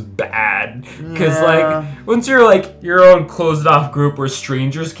shit goes bad. Because, like, once you're, like, your own closed-off group where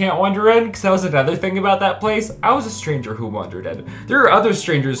strangers can't wander in, because that was another thing about that place, I was a stranger who wandered in. There are other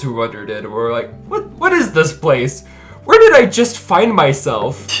strangers who wandered in and were like, what is this place? Where did I just find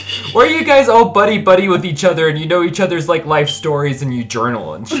myself? Why are you guys all buddy-buddy with each other and you know each other's, like, life stories and you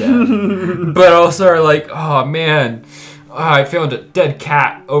journal and shit? But also are like, oh, man... I found a dead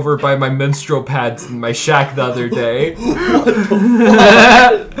cat over by my menstrual pads in my shack the other day. What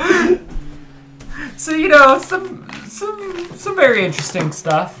the fuck? So, you know, some very interesting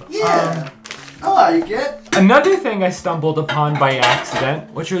stuff. Yeah, I like it. Another thing I stumbled upon by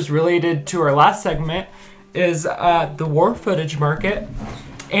accident, which was related to our last segment, is the war footage market.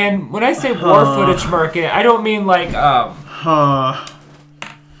 And when I say war footage market, I don't mean like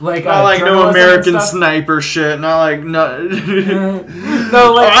like not like no American Sniper shit. Not like no.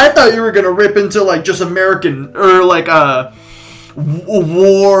 No, like I thought you were gonna rip into like just American or like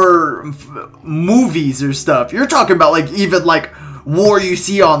war movies or stuff. You're talking about like even like war you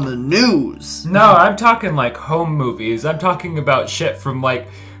see on the news. No, I'm talking like home movies. I'm talking about shit from like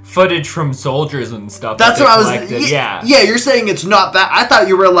footage from soldiers and stuff. That's what I was. Yeah, you're saying it's not that. I thought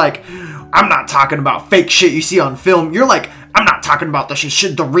you were like, I'm not talking about fake shit you see on film. You're like, I'm not talking about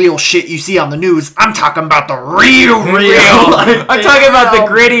the real shit you see on the news. I'm talking about the real. I'm talking about the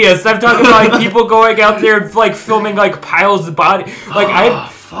grittiest. I'm talking about like people going out there like filming like piles of body.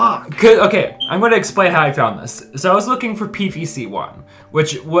 Like fuck. Okay, I'm going to explain how I found this. So I was looking for PVC-1,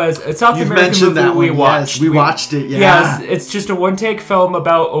 which was a South American movie we watched. Yes, we watched it, yeah. Yes, it's just a one-take film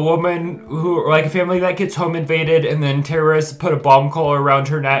about a woman who, like a family that gets home invaded, and then terrorists put a bomb collar around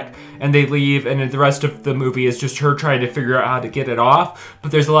her neck, and they leave, and the rest of the movie is just her trying to figure out how to get it off.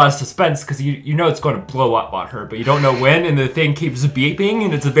 But there's a lot of suspense, because you know it's going to blow up on her, but you don't know when, and the thing keeps beeping,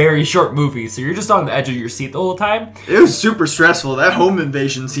 and it's a very short movie, so you're just on the edge of your seat the whole time. It was super stressful. That home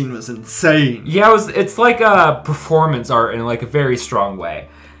invasion scene was insane. Yeah, it's like a performance art in like a very strong way.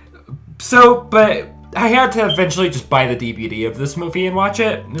 So, but I had to eventually just buy the DVD of this movie and watch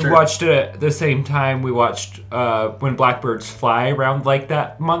it. Sure. We watched it at the same time we watched When Blackbirds Fly around like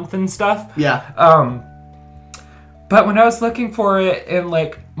that month and stuff. Yeah. But when I was looking for it in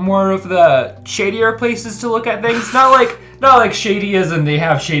like more of the shadier places to look at things, not like shady as in they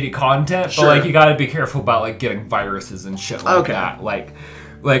have shady content, but like you gotta be careful about like getting viruses and shit like that.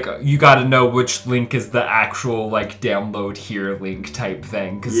 Like, you gotta know which link is the actual, like, download here link type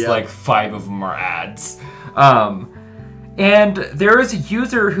thing, because, like, 5 of them are ads. And there was a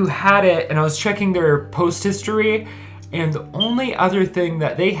user who had it, and I was checking their post history, and the only other thing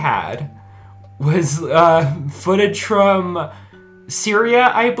that they had was footage from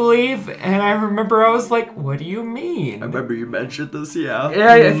Syria, I believe, and I remember I was like, what do you mean? I remember you mentioned this, yeah.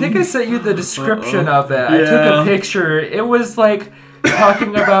 Yeah, I think I sent you the description of it. I took a picture. It was, like...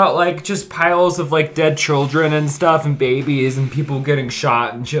 talking about like just piles of like dead children and stuff and babies and people getting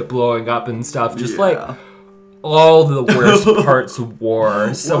shot and shit blowing up and stuff, just like all the worst parts of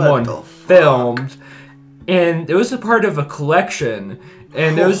war someone filmed. And it was a part of a collection,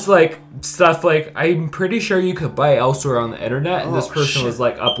 And it was like stuff like I'm pretty sure you could buy elsewhere on the internet, and this person was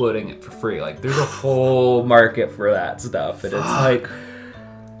like uploading it for free. Like there's a whole market for that stuff, and it's like,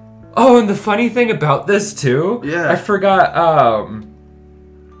 oh, and the funny thing about this too, I forgot.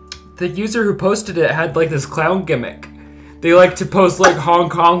 The user who posted it had like this clown gimmick. They like to post like Hong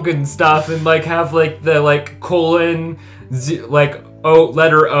Kong and stuff, and like have like the like colon like O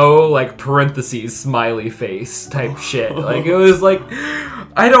letter O like parentheses smiley face type shit. Like it was like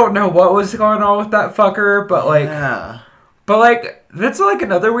I don't know what was going on with that fucker, but like but like that's like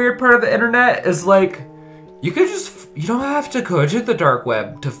another weird part of the internet is like you don't have to go to the dark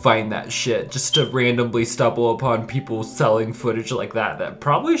web to find that shit just to randomly stumble upon people selling footage like that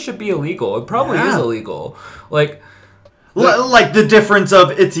probably should be illegal. It probably is illegal. Like the difference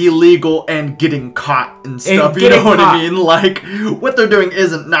of it's illegal and getting caught and stuff, you know what I mean? Like, what they're doing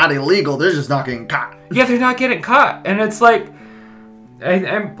isn't not illegal, they're just not getting caught. Yeah, they're not getting caught. And it's like,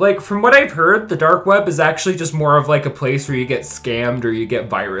 I'm like, from what I've heard, the dark web is actually just more of like a place where you get scammed or you get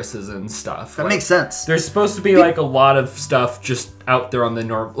viruses and stuff. That makes sense. There's supposed to be like a lot of stuff just out there on the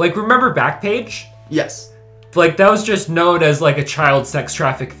norm. Like, remember Backpage? Yes. Like, that was just known as like a child sex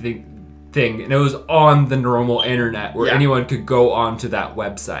trafficking thing, and it was on the normal internet where anyone could go onto that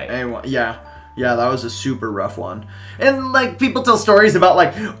website. Yeah, that was a super rough one. And like people tell stories about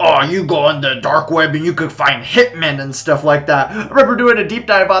like, oh, you go on the dark web and you could find hitmen and stuff like that. I remember doing a deep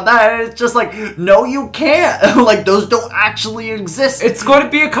dive on that, and it's just like, no, you can't. Like those don't actually exist. It's going to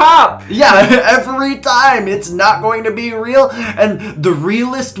be a cop. Yeah, every time it's not going to be real, and the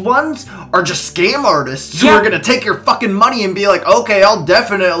realest ones are just scam artists who are gonna take your fucking money and be like, okay, I'll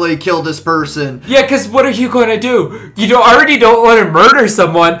definitely kill this person. Yeah, because what are you going to do? You already don't want to murder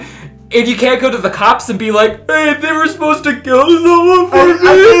someone. And you can't go to the cops and be like, hey, they were supposed to kill someone for me.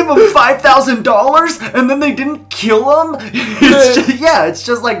 I gave them $5,000 and then they didn't kill him? It's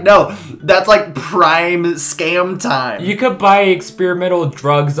just like, no, that's like prime scam time. You could buy experimental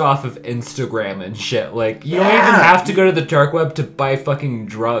drugs off of Instagram and shit. Like, you don't even have to go to the dark web to buy fucking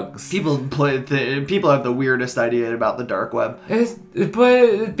drugs. People have the weirdest idea about the dark web.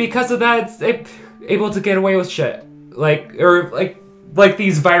 But because of that, it's able to get away with shit. Like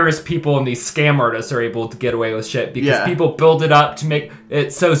these virus people and these scam artists are able to get away with shit because people build it up to make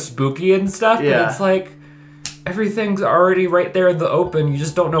it so spooky and stuff. But it's like everything's already right there in the open. You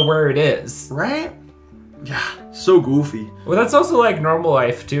just don't know where it is. Right? Yeah. So goofy. Well, that's also like normal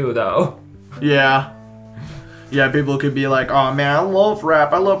life too, though. Yeah. Yeah, people could be like, oh man, I love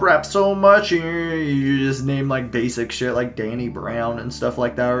rap so much, and you just name like basic shit like Danny Brown and stuff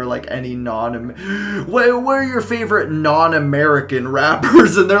like that, or like any what are your favorite non-American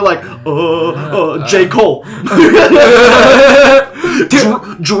rappers? And they're like, J. Cole.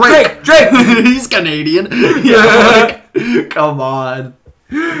 Drake. He's Canadian. Yeah, like, come on.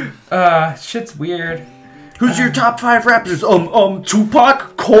 Shit's weird. Who's your top 5 rappers?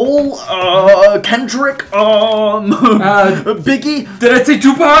 Tupac, Cole, Kendrick, Biggie. Did I say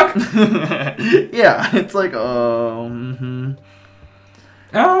Tupac? Yeah, it's like,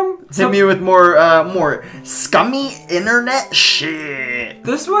 hit me with more scummy internet shit.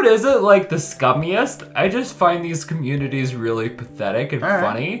 This one isn't like the scummiest. I just find these communities really pathetic and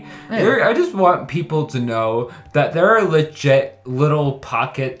funny. Yeah. I just want people to know that there are legit little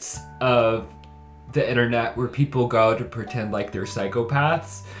pockets of the internet where people go to pretend like they're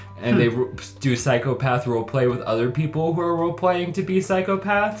psychopaths, and they do psychopath roleplay with other people who are roleplaying to be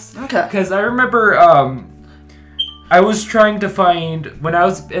psychopaths. Okay. Because I remember I was trying to find, when I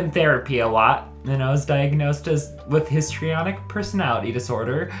was in therapy a lot, and I was diagnosed with histrionic personality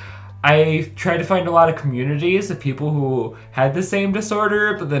disorder, I tried to find a lot of communities of people who had the same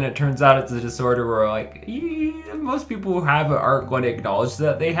disorder, but then it turns out it's a disorder where like most people who have it aren't going to acknowledge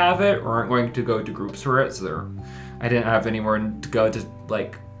that they have it, or aren't going to go to groups for it. So I didn't have anywhere to go to.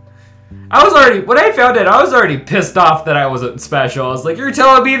 Like, when I found it, I was already pissed off that I wasn't special. I was like, you're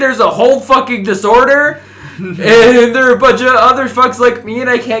telling me there's a whole fucking disorder? And there are a bunch of other fucks like me, and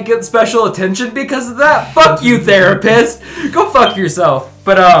I can't get special attention because of that? Fuck you, therapist. Go fuck yourself.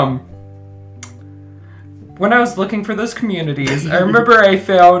 But when I was looking for those communities, I remember I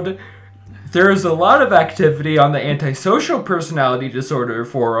found there's a lot of activity on the antisocial personality disorder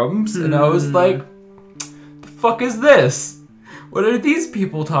forums, and I was like, the fuck is this? What are these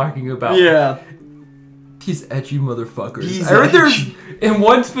people talking about? Yeah. These edgy motherfuckers. These I heard there's edgy. in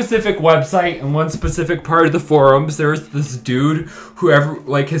one specific website and one specific part of the forums, there's this dude whoever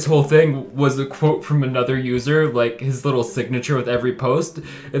like his whole thing was a quote from another user, like his little signature with every post.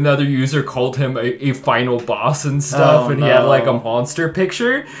 And the other user called him a final boss and stuff, and he had like a monster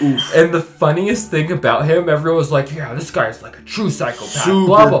picture. Oof. And the funniest thing about him, everyone was like, "Yeah, this guy's like a true psychopath." Super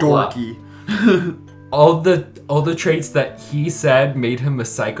blah blah blah. dorky. All the traits that he said made him a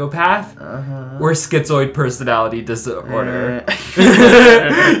psychopath were schizoid personality disorder.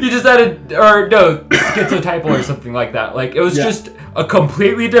 You just had schizotypal or something like that. Like, it was just a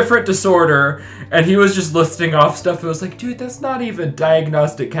completely different disorder, and he was just listing off stuff. It was like, dude, that's not even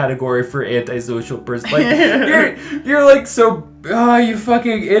diagnostic category for antisocial person. Like, you're like, so, you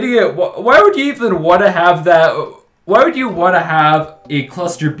fucking idiot. Why would you even want to have that? Why would you want to have a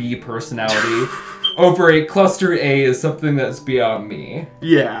cluster B personality over a cluster A is something that's beyond me?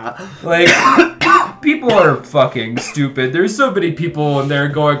 Yeah. Like, people are fucking stupid. There's so many people in there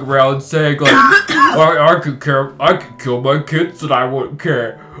going around saying like, I could kill my kids and I wouldn't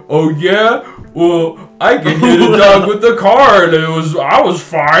care. Oh yeah? Well, I could hit a dog with the car and I was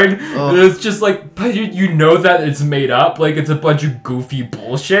fine. And it's just like, but you know that it's made up. Like, it's a bunch of goofy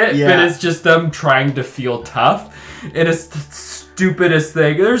bullshit. Yeah. But it's just them trying to feel tough. And it's the stupidest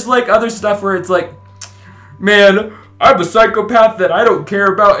thing. There's like other stuff where it's like, man, I'm a psychopath that I don't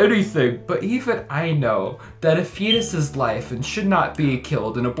care about anything. But even I know that a fetus is life and should not be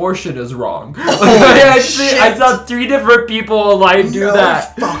killed, and abortion is wrong. I saw 3 different people online do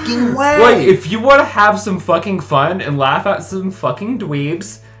that. No fucking way. Like, if you want to have some fucking fun and laugh at some fucking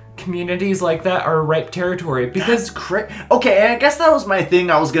dweebs, communities like that are ripe territory. Because okay, I guess that was my thing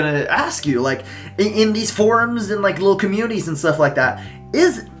I was gonna ask you. Like, in these forums and like little communities and stuff like that,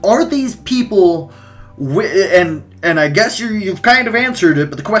 are these people... And I guess you've kind of answered it,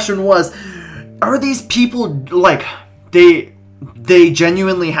 but the question was, are these people like they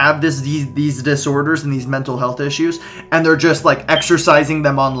genuinely have these disorders and these mental health issues, and they're just like exercising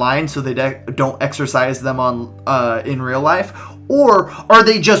them online so they don't exercise them on in real life? Or are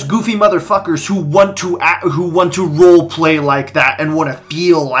they just goofy motherfuckers who want to role play like that and want to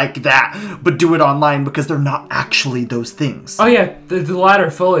feel like that, but do it online because they're not actually those things? Oh yeah, the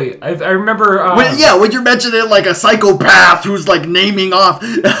latter fully. I remember. When you're mentioning like a psychopath who's like naming off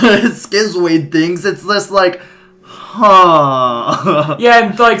schizoid things, it's just like, huh. Yeah,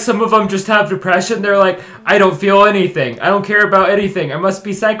 and like some of them just have depression. They're like, I don't feel anything. I don't care about anything. I must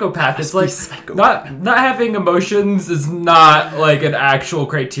be psychopath. It's like not having emotions is not like an actual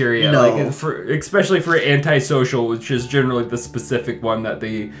criteria. No. Like especially for antisocial, which is generally the specific one that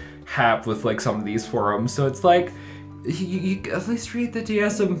they have with like some of these forums. So it's like, you at least read the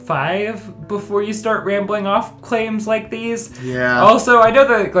DSM-5 before you start rambling off claims like these. Yeah. Also, I know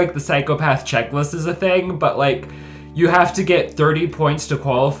that like the psychopath checklist is a thing, but like, you have to get 30 points to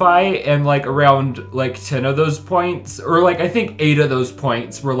qualify, and like around like 10 of those points, or like I think 8 of those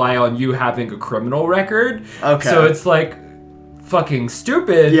points rely on you having a criminal record. Okay. So it's like fucking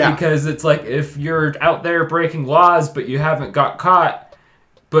stupid, because it's like if you're out there breaking laws but you haven't got caught,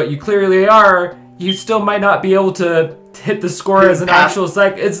 but you clearly are, you still might not be able to hit the score as an actual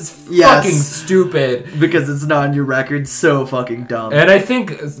psych. It's fucking stupid. Because it's not on your record. So fucking dumb. And I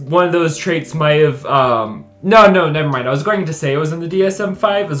think one of those traits might have... No, never mind. I was going to say it was in the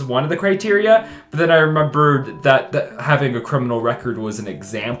DSM-5 as one of the criteria, but then I remembered that having a criminal record was an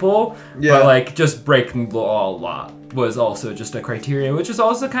example. Yeah. But like just breaking the law a lot was also just a criteria, which is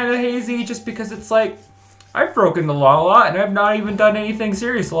also kind of hazy just because it's like, I've broken the law a lot and I've not even done anything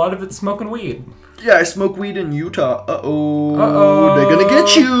serious. A lot of it's smoking weed. Yeah, I smoke weed in Utah. Uh-oh. They're gonna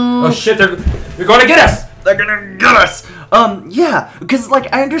get you. Oh shit, they're gonna get us. They're gonna get us. Yeah, because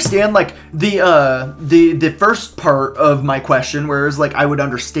like I understand like the first part of my question, whereas like I would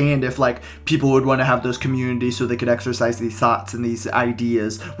understand if like people would want to have those communities so they could exercise these thoughts and these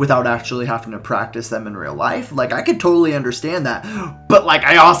ideas without actually having to practice them in real life. Like I could totally understand that, but like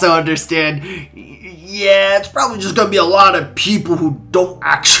I also understand, yeah, it's probably just gonna be a lot of people who don't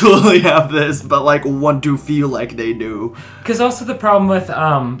actually have this, but like want to feel like they do. Because also the problem with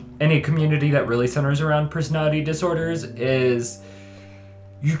any community that really centers around personality disorders is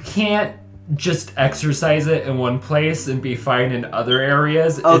you can't just exercise it in one place and be fine in other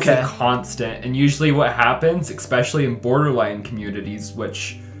areas. Okay. It's a constant. And usually what happens, especially in borderline communities,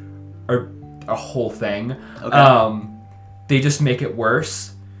 which are a whole thing, they just make it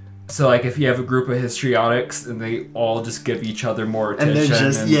worse. So, like, if you have a group of histrionics and they all just give each other more attention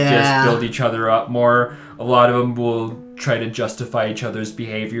and just build each other up more, a lot of them will try to justify each other's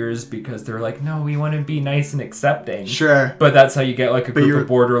behaviors because they're like, no, we want to be nice and accepting. Sure. But that's how you get like a group of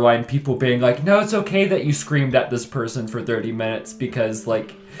borderline people being like, no, it's okay that you screamed at this person for 30 minutes because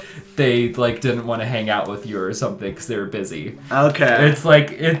like they like didn't want to hang out with you or something because they were busy. Okay. It's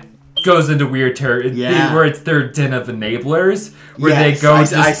like it goes into weird territory where it's their den of enablers where they go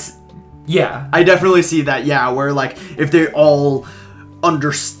I definitely see that. Yeah, where like if they all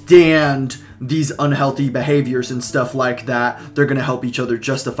understand these unhealthy behaviors and stuff like that, they're gonna help each other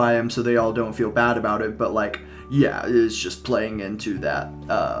justify them so they all don't feel bad about it. But like, yeah, it's just playing into that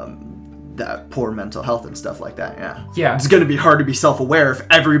that poor mental health and stuff like that. Yeah, it's gonna be hard to be self-aware if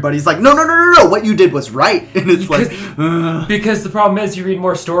everybody's like, no, what you did was right. And it's because the problem is you read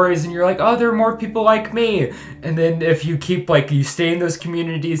more stories and you're like, oh, there are more people like me. And then if you keep like, you stay in those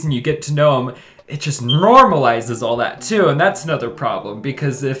communities and you get to know them, it just normalizes all that too, and that's another problem,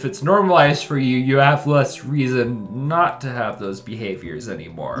 because if it's normalized for you, you have less reason not to have those behaviors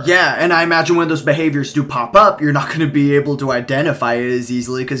anymore. Yeah, and I imagine when those behaviors do pop up, you're not going to be able to identify it as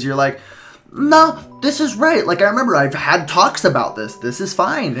easily, because you're like, no, this is right. Like, I remember I've had talks about this. This is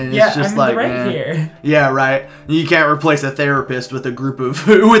fine. And it's just I'm like, right here. Yeah, right. You can't replace a therapist with a group of,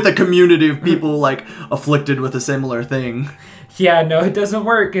 with a community of people, like, afflicted with a similar thing. Yeah, no, it doesn't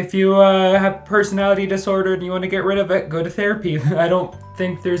work. If you have personality disorder and you want to get rid of it, go to therapy. I don't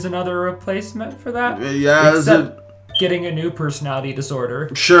think there's another replacement for that. Yeah, except getting a new personality disorder.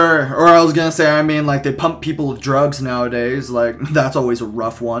 Sure. Or I was gonna say, I mean, like, they pump people with drugs nowadays. Like, that's always a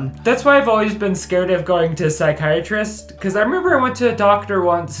rough one. That's why I've always been scared of going to a psychiatrist. Because I remember I went to a doctor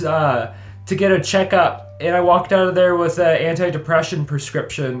once to get a checkup. And I walked out of there with an antidepressant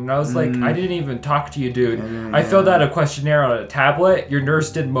prescription. And I was like, I didn't even talk to you, dude. I filled out a questionnaire on a tablet. Your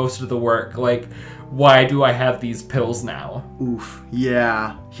nurse did most of the work. Like, why do I have these pills now? Oof.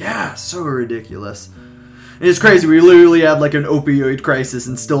 Yeah. Yeah, so ridiculous. It's crazy. We literally had like an opioid crisis,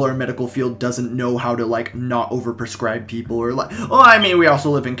 and still our medical field doesn't know how to like not overprescribe people, or like. Well, I mean, we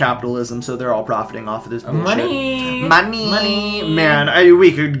also live in capitalism, so they're all profiting off of this bullshit. Money. Man,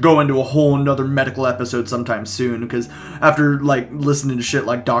 we could go into a whole another medical episode sometime soon, because after like listening to shit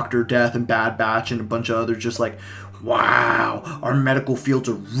like Dr. Death and Bad Batch and a bunch of other just like. Wow, our medical fields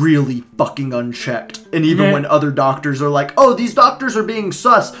are really fucking unchecked. And even when other doctors are like, oh, these doctors are being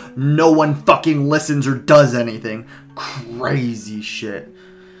sus, no one fucking listens or does anything. Crazy shit.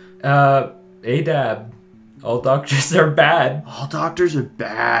 ADAB. All doctors are bad. All doctors are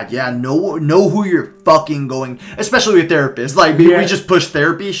bad. Yeah, know who you're fucking going, especially with therapists. Like, we just push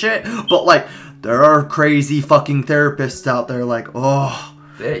therapy shit, but like, there are crazy fucking therapists out there like, oh...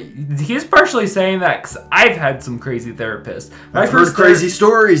 He's partially saying that because I've had some crazy therapists. I've heard crazy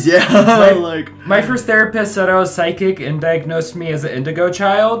stories, yeah. My first therapist said I was psychic and diagnosed me as an indigo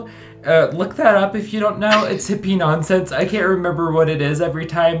child. Look that up if you don't know. It's hippie nonsense. I can't remember what it is every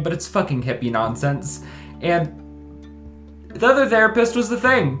time, but it's fucking hippie nonsense. And the other therapist was the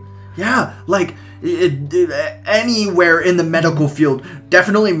thing. Yeah, like... anywhere in the medical field,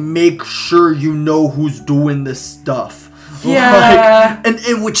 definitely make sure you know who's doing this stuff. Yeah. Like,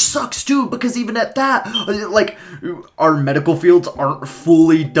 and which sucks too, because even at that, like, our medical fields aren't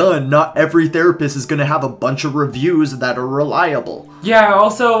fully done. Not every therapist is going to have a bunch of reviews that are reliable. Yeah,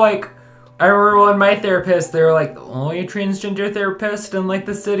 also, like, I remember when my therapist, they were like, the only transgender therapist in, like,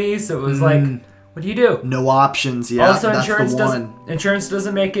 the city, so it was like, what do you do? No options, yeah. Also, insurance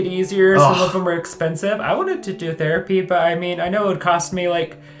doesn't make it easier. Some of them are expensive. I wanted to do therapy, but I mean, I know it would cost me,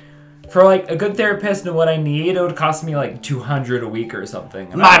 like, for like a good therapist and what I need, it would cost me like $200 a week or something.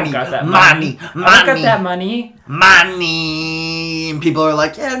 And I don't got that money. I don't got that money. Money. And people are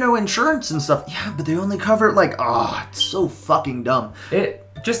like, yeah, no insurance and stuff. Yeah, but they only cover like, it's so fucking dumb.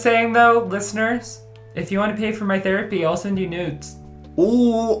 Just saying though, listeners, if you want to pay for my therapy, I'll send you nudes.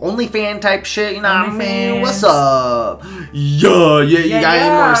 Ooh, OnlyFans type shit, you know what I mean? What's up? Yeah, you got any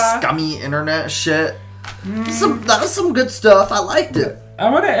more scummy internet shit? That was some good stuff. I liked it. I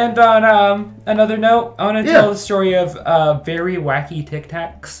want to end on another note. I want to tell the story of very wacky Tic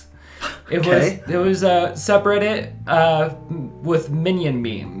Tacs. It was a subreddit with minion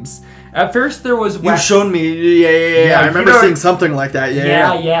memes. At first there was... You've shown me, yeah. I remember seeing something like that,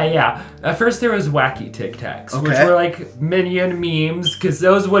 yeah. At first there was wacky Tic Tacs, which were like minion memes, because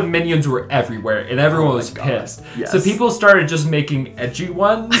those when minions were everywhere, and everyone was pissed. Yes. So people started just making edgy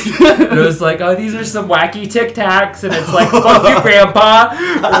ones. It was like, oh, these are some wacky Tic Tacs, and it's like, fuck you, Grandpa!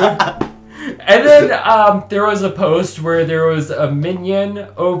 And then there was a post where there was a minion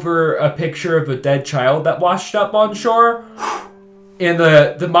over a picture of a dead child that washed up on shore. And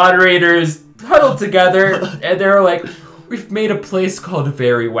the moderators huddled together, and they were like, we've made a place called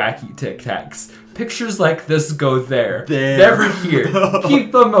Very Wacky Tic Tacs. pictures like this go there. There. Never here.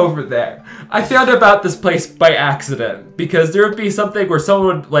 Keep them over there. I found about this place by accident because there would be something where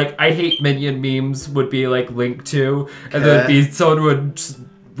someone would, like, I hate Minion memes would be, like, linked to, and there'd be someone would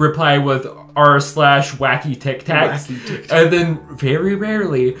reply with r/wacky Tic Tacs, and then very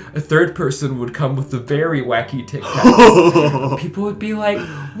rarely a third person would come with the very wacky Tic Tacs. People would be like,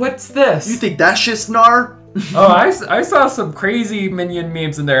 "What's this?" You think that shit's gnar? Oh, I saw some crazy Minion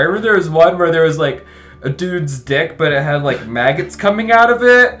memes in there. I remember there was one where there was like a dude's dick, but it had like maggots coming out of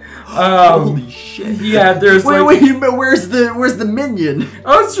it. Holy shit! Yeah, there's wait, but where's the minion?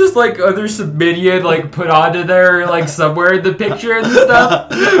 Oh, it's just like there's some minion like put onto there like somewhere in the picture and stuff.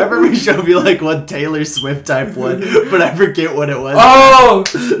 I remember you showed me like one Taylor Swift type one, but I forget what it was. Oh,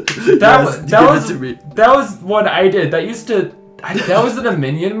 that was one I did. That wasn't a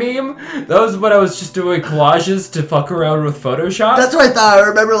Minion meme. That was when I was just doing collages to fuck around with Photoshop. That's what I thought. I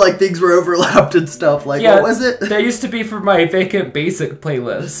remember like things were overlapped and stuff. Like, what was it? That used to be for my Vacant Basic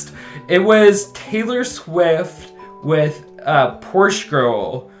playlist. It was Taylor Swift with Porsche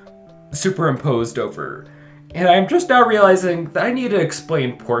Girl superimposed over. And I'm just now realizing that I need to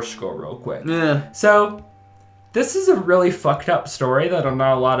explain Porsche Girl real quick. Yeah. So, this is a really fucked up story that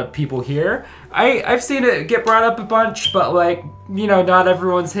not a lot of people hear. I've seen it get brought up a bunch, but like, you know, not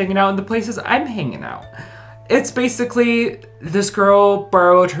everyone's hanging out in the places I'm hanging out. It's basically this girl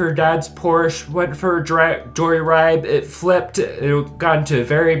borrowed her dad's Porsche, went for a joyride, it flipped, it got into a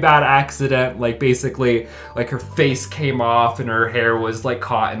very bad accident, like basically like her face came off and her hair was like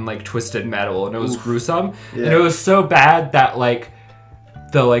caught in like twisted metal and it was gruesome. Yeah. And it was so bad that like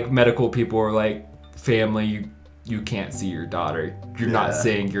the like medical people were like, family, you can't see your daughter. You're not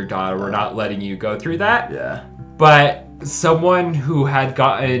seeing your daughter. We're not letting you go through that. Yeah. But someone who had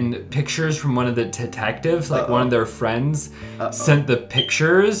gotten pictures from one of the detectives, like one of their friends, sent the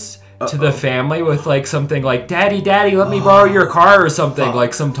pictures to the family with like something like, Daddy, let me borrow your car or something,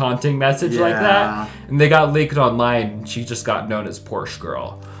 like some taunting message like that. And they got leaked online and she just got known as Porsche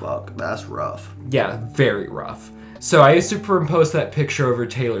Girl. Fuck, that's rough. Yeah, very rough. So I superimposed that picture over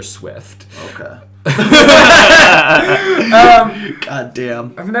Taylor Swift. Okay. God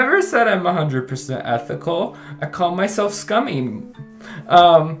damn. I've never said I'm 100% ethical. I call myself scummy.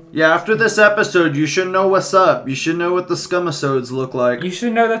 Yeah, after this episode, you should know what's up. You should know what the scumisodes look like. You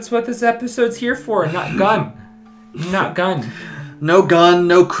should know that's what this episode's here for, not gun. Not gun. No gun,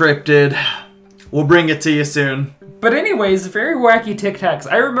 no cryptid. We'll bring it to you soon. But anyways, very wacky Tic Tacs.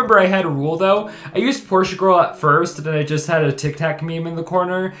 I remember I had a rule though. I used Porsche Girl at first, and then I just had a Tic Tac meme in the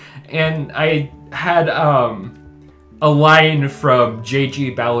corner, and I had a line from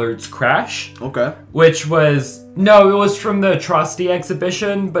J.G. Ballard's Crash. Okay. Which was it was from the Atrocity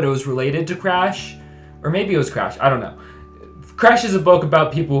exhibition, but it was related to Crash, or maybe it was Crash. I don't know. Crash is a book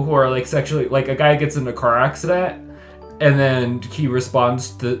about people who are like sexually, like a guy gets in a car accident. And then he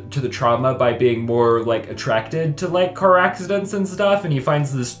responds to the trauma by being more, like, attracted to, like, car accidents and stuff. And he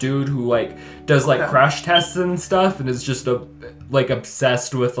finds this dude who, like, does, like, crash tests and stuff. And is just,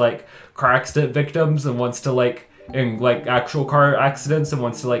 obsessed with, like, car accident victims. And wants to, like, in, like, actual car accidents. And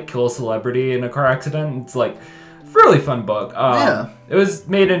wants to, like, kill a celebrity in a car accident. It's, like, a really fun book. It was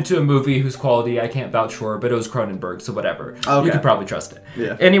made into a movie whose quality I can't vouch for. But it was Cronenberg, so whatever. Okay. You could probably trust it.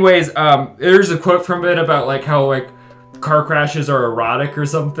 Yeah. Anyways, there's a quote from it about, like, how, like, car crashes are erotic or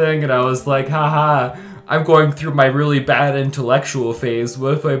something, and I was like, haha, I'm going through my really bad intellectual phase.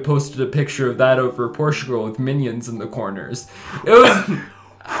 What if I posted a picture of that over Porsche Girl with minions in the corners? It was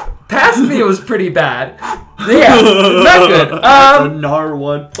past me, it was pretty bad. Yeah, not good. That's a gnar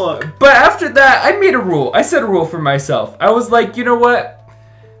one, fuck. But after that, I made a rule. I set a rule for myself. I was like, you know what?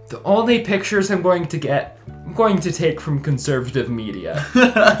 The only pictures I'm going to take from conservative media.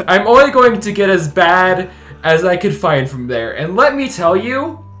 I'm only going to get as bad as I could find from there. And let me tell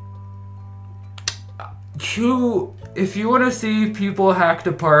you, if you want to see people hacked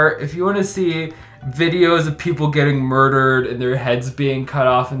apart, if you want to see videos of people getting murdered and their heads being cut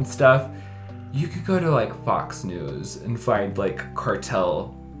off and stuff, you could go to like Fox News and find like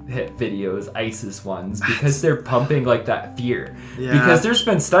cartel hit videos, ISIS ones, because they're pumping like that fear. Yeah. Because there's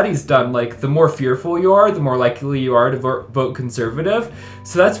been studies done, like the more fearful you are, the more likely you are to vote conservative.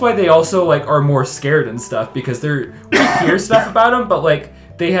 So that's why they also like are more scared and stuff, because we hear stuff about them, but like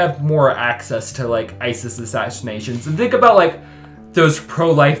they have more access to like ISIS assassinations. And think about like those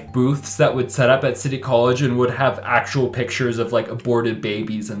pro-life booths that would set up at City College and would have actual pictures of like aborted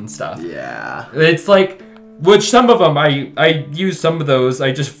babies and stuff. Yeah. It's like, which some of them, I used some of those.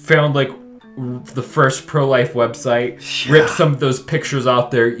 I just found like the first pro-life website, ripped some of those pictures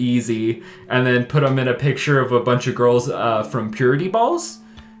out there easy, and then put them in a picture of a bunch of girls from Purity Balls.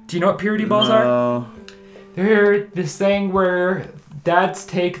 Do you know what purity balls are? They're this thing where dads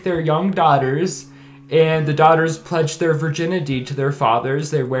take their young daughters, and the daughters pledge their virginity to their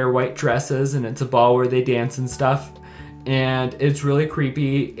fathers. They wear white dresses, and it's a ball where they dance and stuff. And it's really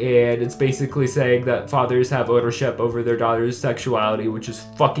creepy, and it's basically saying that fathers have ownership over their daughter's sexuality, which is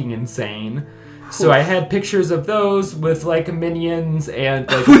fucking insane. So I had pictures of those with, like, minions and,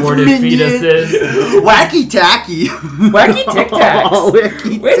 like, aborted fetuses. Wacky tacky. Wacky Tic Tacs.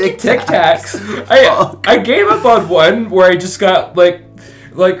 Wacky Tic Tacs. I gave up on one where I just got, like,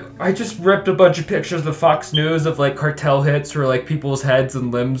 I just ripped a bunch of pictures of Fox News of, like, cartel hits where, like, people's heads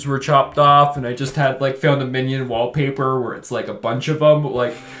and limbs were chopped off, and I just had, like, found a minion wallpaper where it's, like, a bunch of them,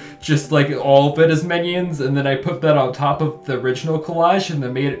 like, just, like, all of it as minions, and then I put that on top of the original collage and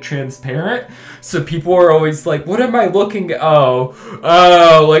then made it transparent, so people are always like, what am I looking at? Oh,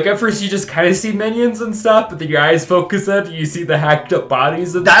 like, at first you just kind of see minions and stuff, but then your eyes focus in, and you see the hacked up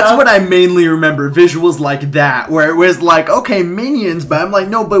bodies and stuff. That's what I mainly remember, visuals like that, where it was like, okay, minions, but I'm like,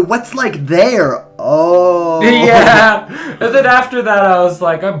 no, but what's, like, there? Oh. Yeah. And then after that, I was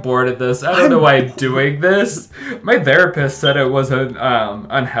like, I'm bored of this. I don't know why I'm doing this. My therapist said it wasn't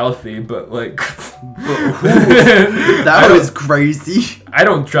unhealthy, but, like... that was crazy. I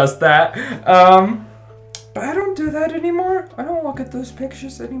don't trust that. But I don't do that anymore. I don't look at those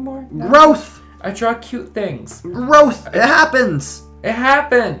pictures anymore. No. Growth. I draw cute things. Growth. It happens. It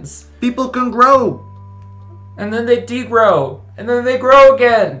happens. People can grow. And then they degrow. And then they grow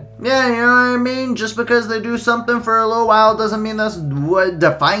again. Yeah, you know what I mean? Just because they do something for a little while doesn't mean that's what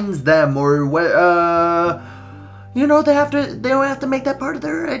defines them or what, you know, they don't have to make that part of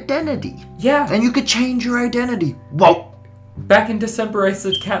their identity. Yeah. And you could change your identity. Whoa. Back in December, I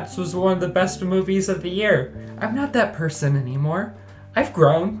said Cats was one of the best movies of the year. I'm not that person anymore. I've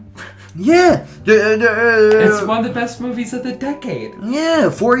grown. Yeah. It's one of the best movies of the decade. Yeah,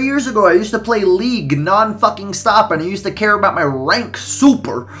 4 years ago I used to play League non-fucking stop and I used to care about my rank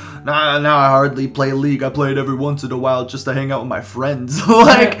super. Now I hardly play League. I play it every once in a while just to hang out with my friends.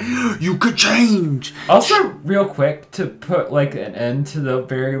 Like, you could change. Also, real quick, to put, like, an end to the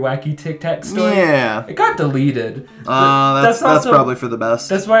very wacky Tic Tac story. Yeah. It got deleted. That's probably for the best.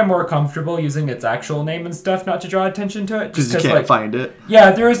 That's why I'm more comfortable using its actual name and stuff, not to draw attention to it. Because you can't find it.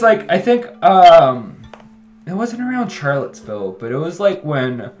 Yeah, there was, like, I think, it wasn't around Charlottesville, but it was, like,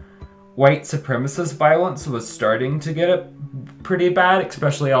 when white supremacist violence was starting to get it pretty bad,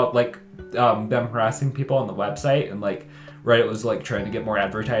 especially out, like, them harassing people on the website, and, like, Reddit was, like, trying to get more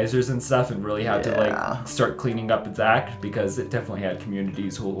advertisers and stuff, and really had to, like, start cleaning up its act, because it definitely had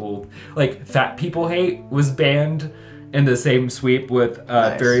communities who, like, fat people hate was banned in the same sweep with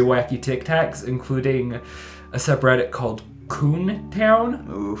very wacky Tic Tacs, including a subreddit called Coontown.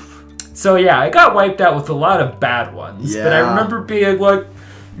 Oof. So yeah, it got wiped out with a lot of bad ones. Yeah. But I remember being like,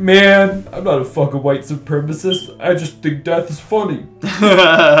 man, I'm not a fucking white supremacist. I just think death is funny.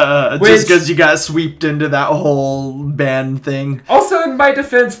 Just because you got swept into that whole ban thing. Also, in my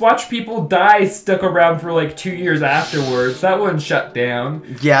defense, Watch People Die stuck around for like 2 years afterwards. That one shut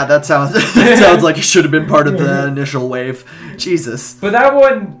down. Yeah, that sounds like it should have been part of the initial wave. Jesus. But that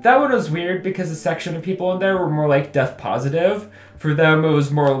one was weird because a section of people in there were more like death positive. For them, it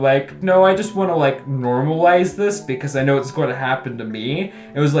was more like, no, I just want to, like, normalize this because I know it's going to happen to me.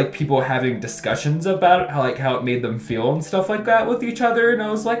 It was, like, people having discussions about it, how it made them feel and stuff like that with each other. And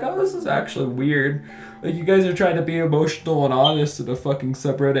I was like, oh, this is actually weird. Like, you guys are trying to be emotional and honest in a fucking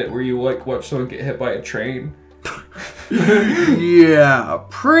subreddit where you, like, watch someone get hit by a train. Yeah,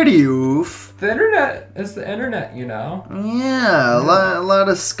 pretty oof. The internet is the internet, you know? Yeah, a lot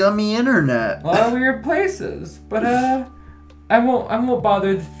of scummy internet. A lot of weird places. But, I won't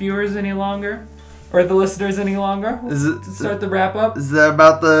bother the viewers any longer, or the listeners any longer. Start the wrap up. Is that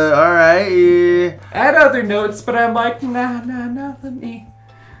about the? All right. Yeah. I had other notes, but I'm like, nah.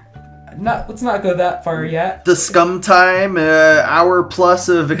 Let's not go that far yet. The scum time, hour plus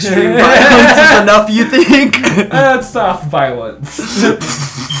of extreme violence is enough, you think? Soft violence.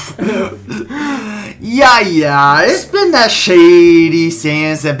 Yeah, it's been that Shady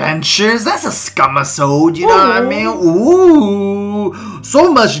Sands Adventures. That's a scumisode, you know what I mean? Ooh,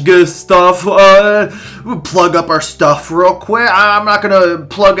 so much good stuff. We'll plug up our stuff real quick. I'm not gonna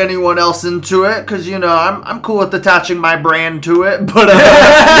plug anyone else into it, because, you know, I'm cool with attaching my brand to it, but,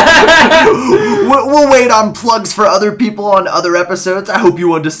 We'll wait on plugs for other people on other episodes. I hope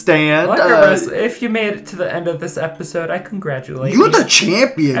you understand. If you made it to the end of this episode, I congratulate you. You're the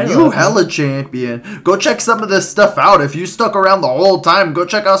champion. You hella champion. Go check some of this stuff out. If you stuck around the whole time, go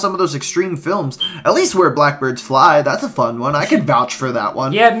check out some of those extreme films. At least Where Blackbirds Fly. That's a fun one. I can vouch for that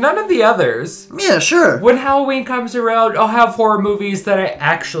one. Yeah, none of the others. Yeah, sure. When Halloween comes around, I'll have horror movies that I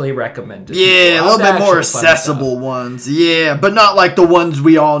actually recommend to Yeah, people. a little bit more accessible ones. Yeah, but not like the ones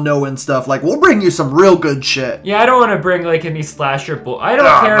we all know and stuff. Like, we'll bring you some real good shit. Yeah, I don't want to bring, like, any slasher I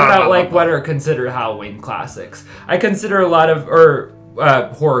don't care about, what are considered Halloween classics. I consider a lot of,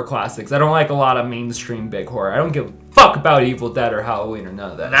 horror classics. I don't like a lot of mainstream big horror. I don't give a fuck about Evil Dead or Halloween or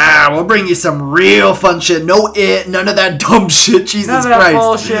none of that. Nah, we'll bring you some real fun shit. No none of that dumb shit, Jesus Christ. None of that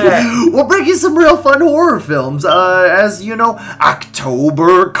bullshit. We'll bring you some real fun horror films. As you know,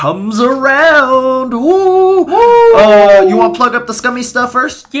 October comes around. Ooh. You want to plug up the Scummy stuff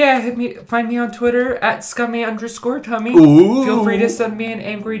first? Yeah, find me on Twitter at @scummy_tummy. Ooh. Feel free to send me an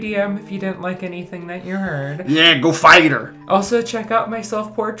angry DM if you didn't like anything that you heard. Yeah, go fight her. Also, check out my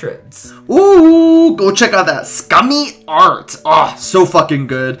self-portraits. Ooh, go check out that Scummy art. Oh, so fucking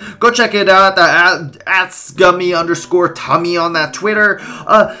good. Go check it out at Scummy_tummy on that Twitter.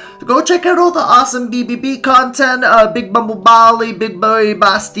 Go check out all the awesome BBB content. Big Bumble Bali, Big Boy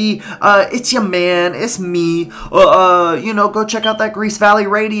Basti. It's your man. It's me. Go check out that Grease Valley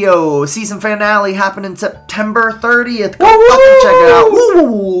Radio season finale happening September 30th. Go fucking check it out.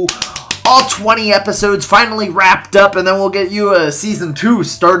 Woo! All 20 episodes finally wrapped up, and then we'll get you a season 2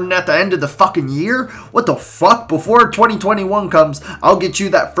 starting at the end of the fucking year? What the fuck? Before 2021 comes, I'll get you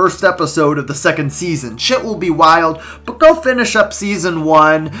that first episode of the second season. Shit will be wild, but go finish up season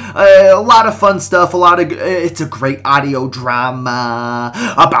 1. A lot of fun stuff, it's a great audio drama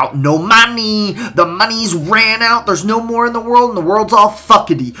about no money. The money's ran out, there's no more in the world, and the world's all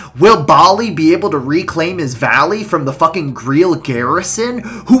fuckity. Will Bali be able to reclaim his valley from the fucking Greel garrison?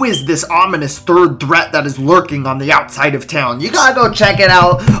 Who is this ominous third threat that is lurking on the outside of town? You gotta go check it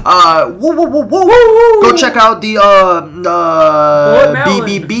out. Go check out the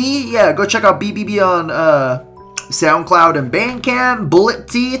BBB. Yeah, go check out BBB on SoundCloud and Bandcamp. Bullet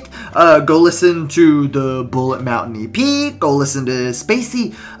Teeth. Go listen to the Bullet Mountain EP. Go listen to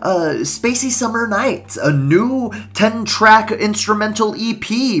Spacey Summer Nights, a new 10-track instrumental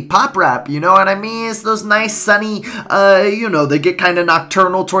EP, pop rap. You know what I mean? It's those nice sunny. They get kind of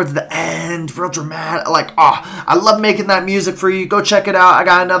nocturnal towards the end, real dramatic. I love making that music for you. Go check it out. I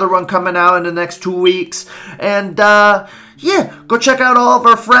got another one coming out in the next 2 weeks, and yeah, go check out all of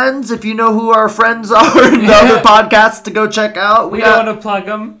our friends if you know who our friends are in the other podcasts to go check out. We don't want to plug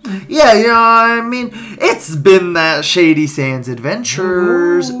them. Yeah, you know what I mean? It's been that Shady Sands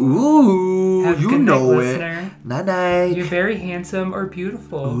Adventures. Ooh, Have a good night, listener. Night-night. You're very handsome or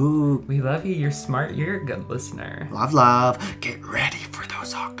beautiful. Ooh. We love you. You're smart. You're a good listener. Love. Get ready for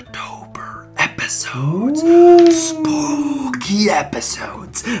those October episodes. Ooh. Spooky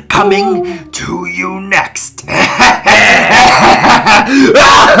episodes coming to you next.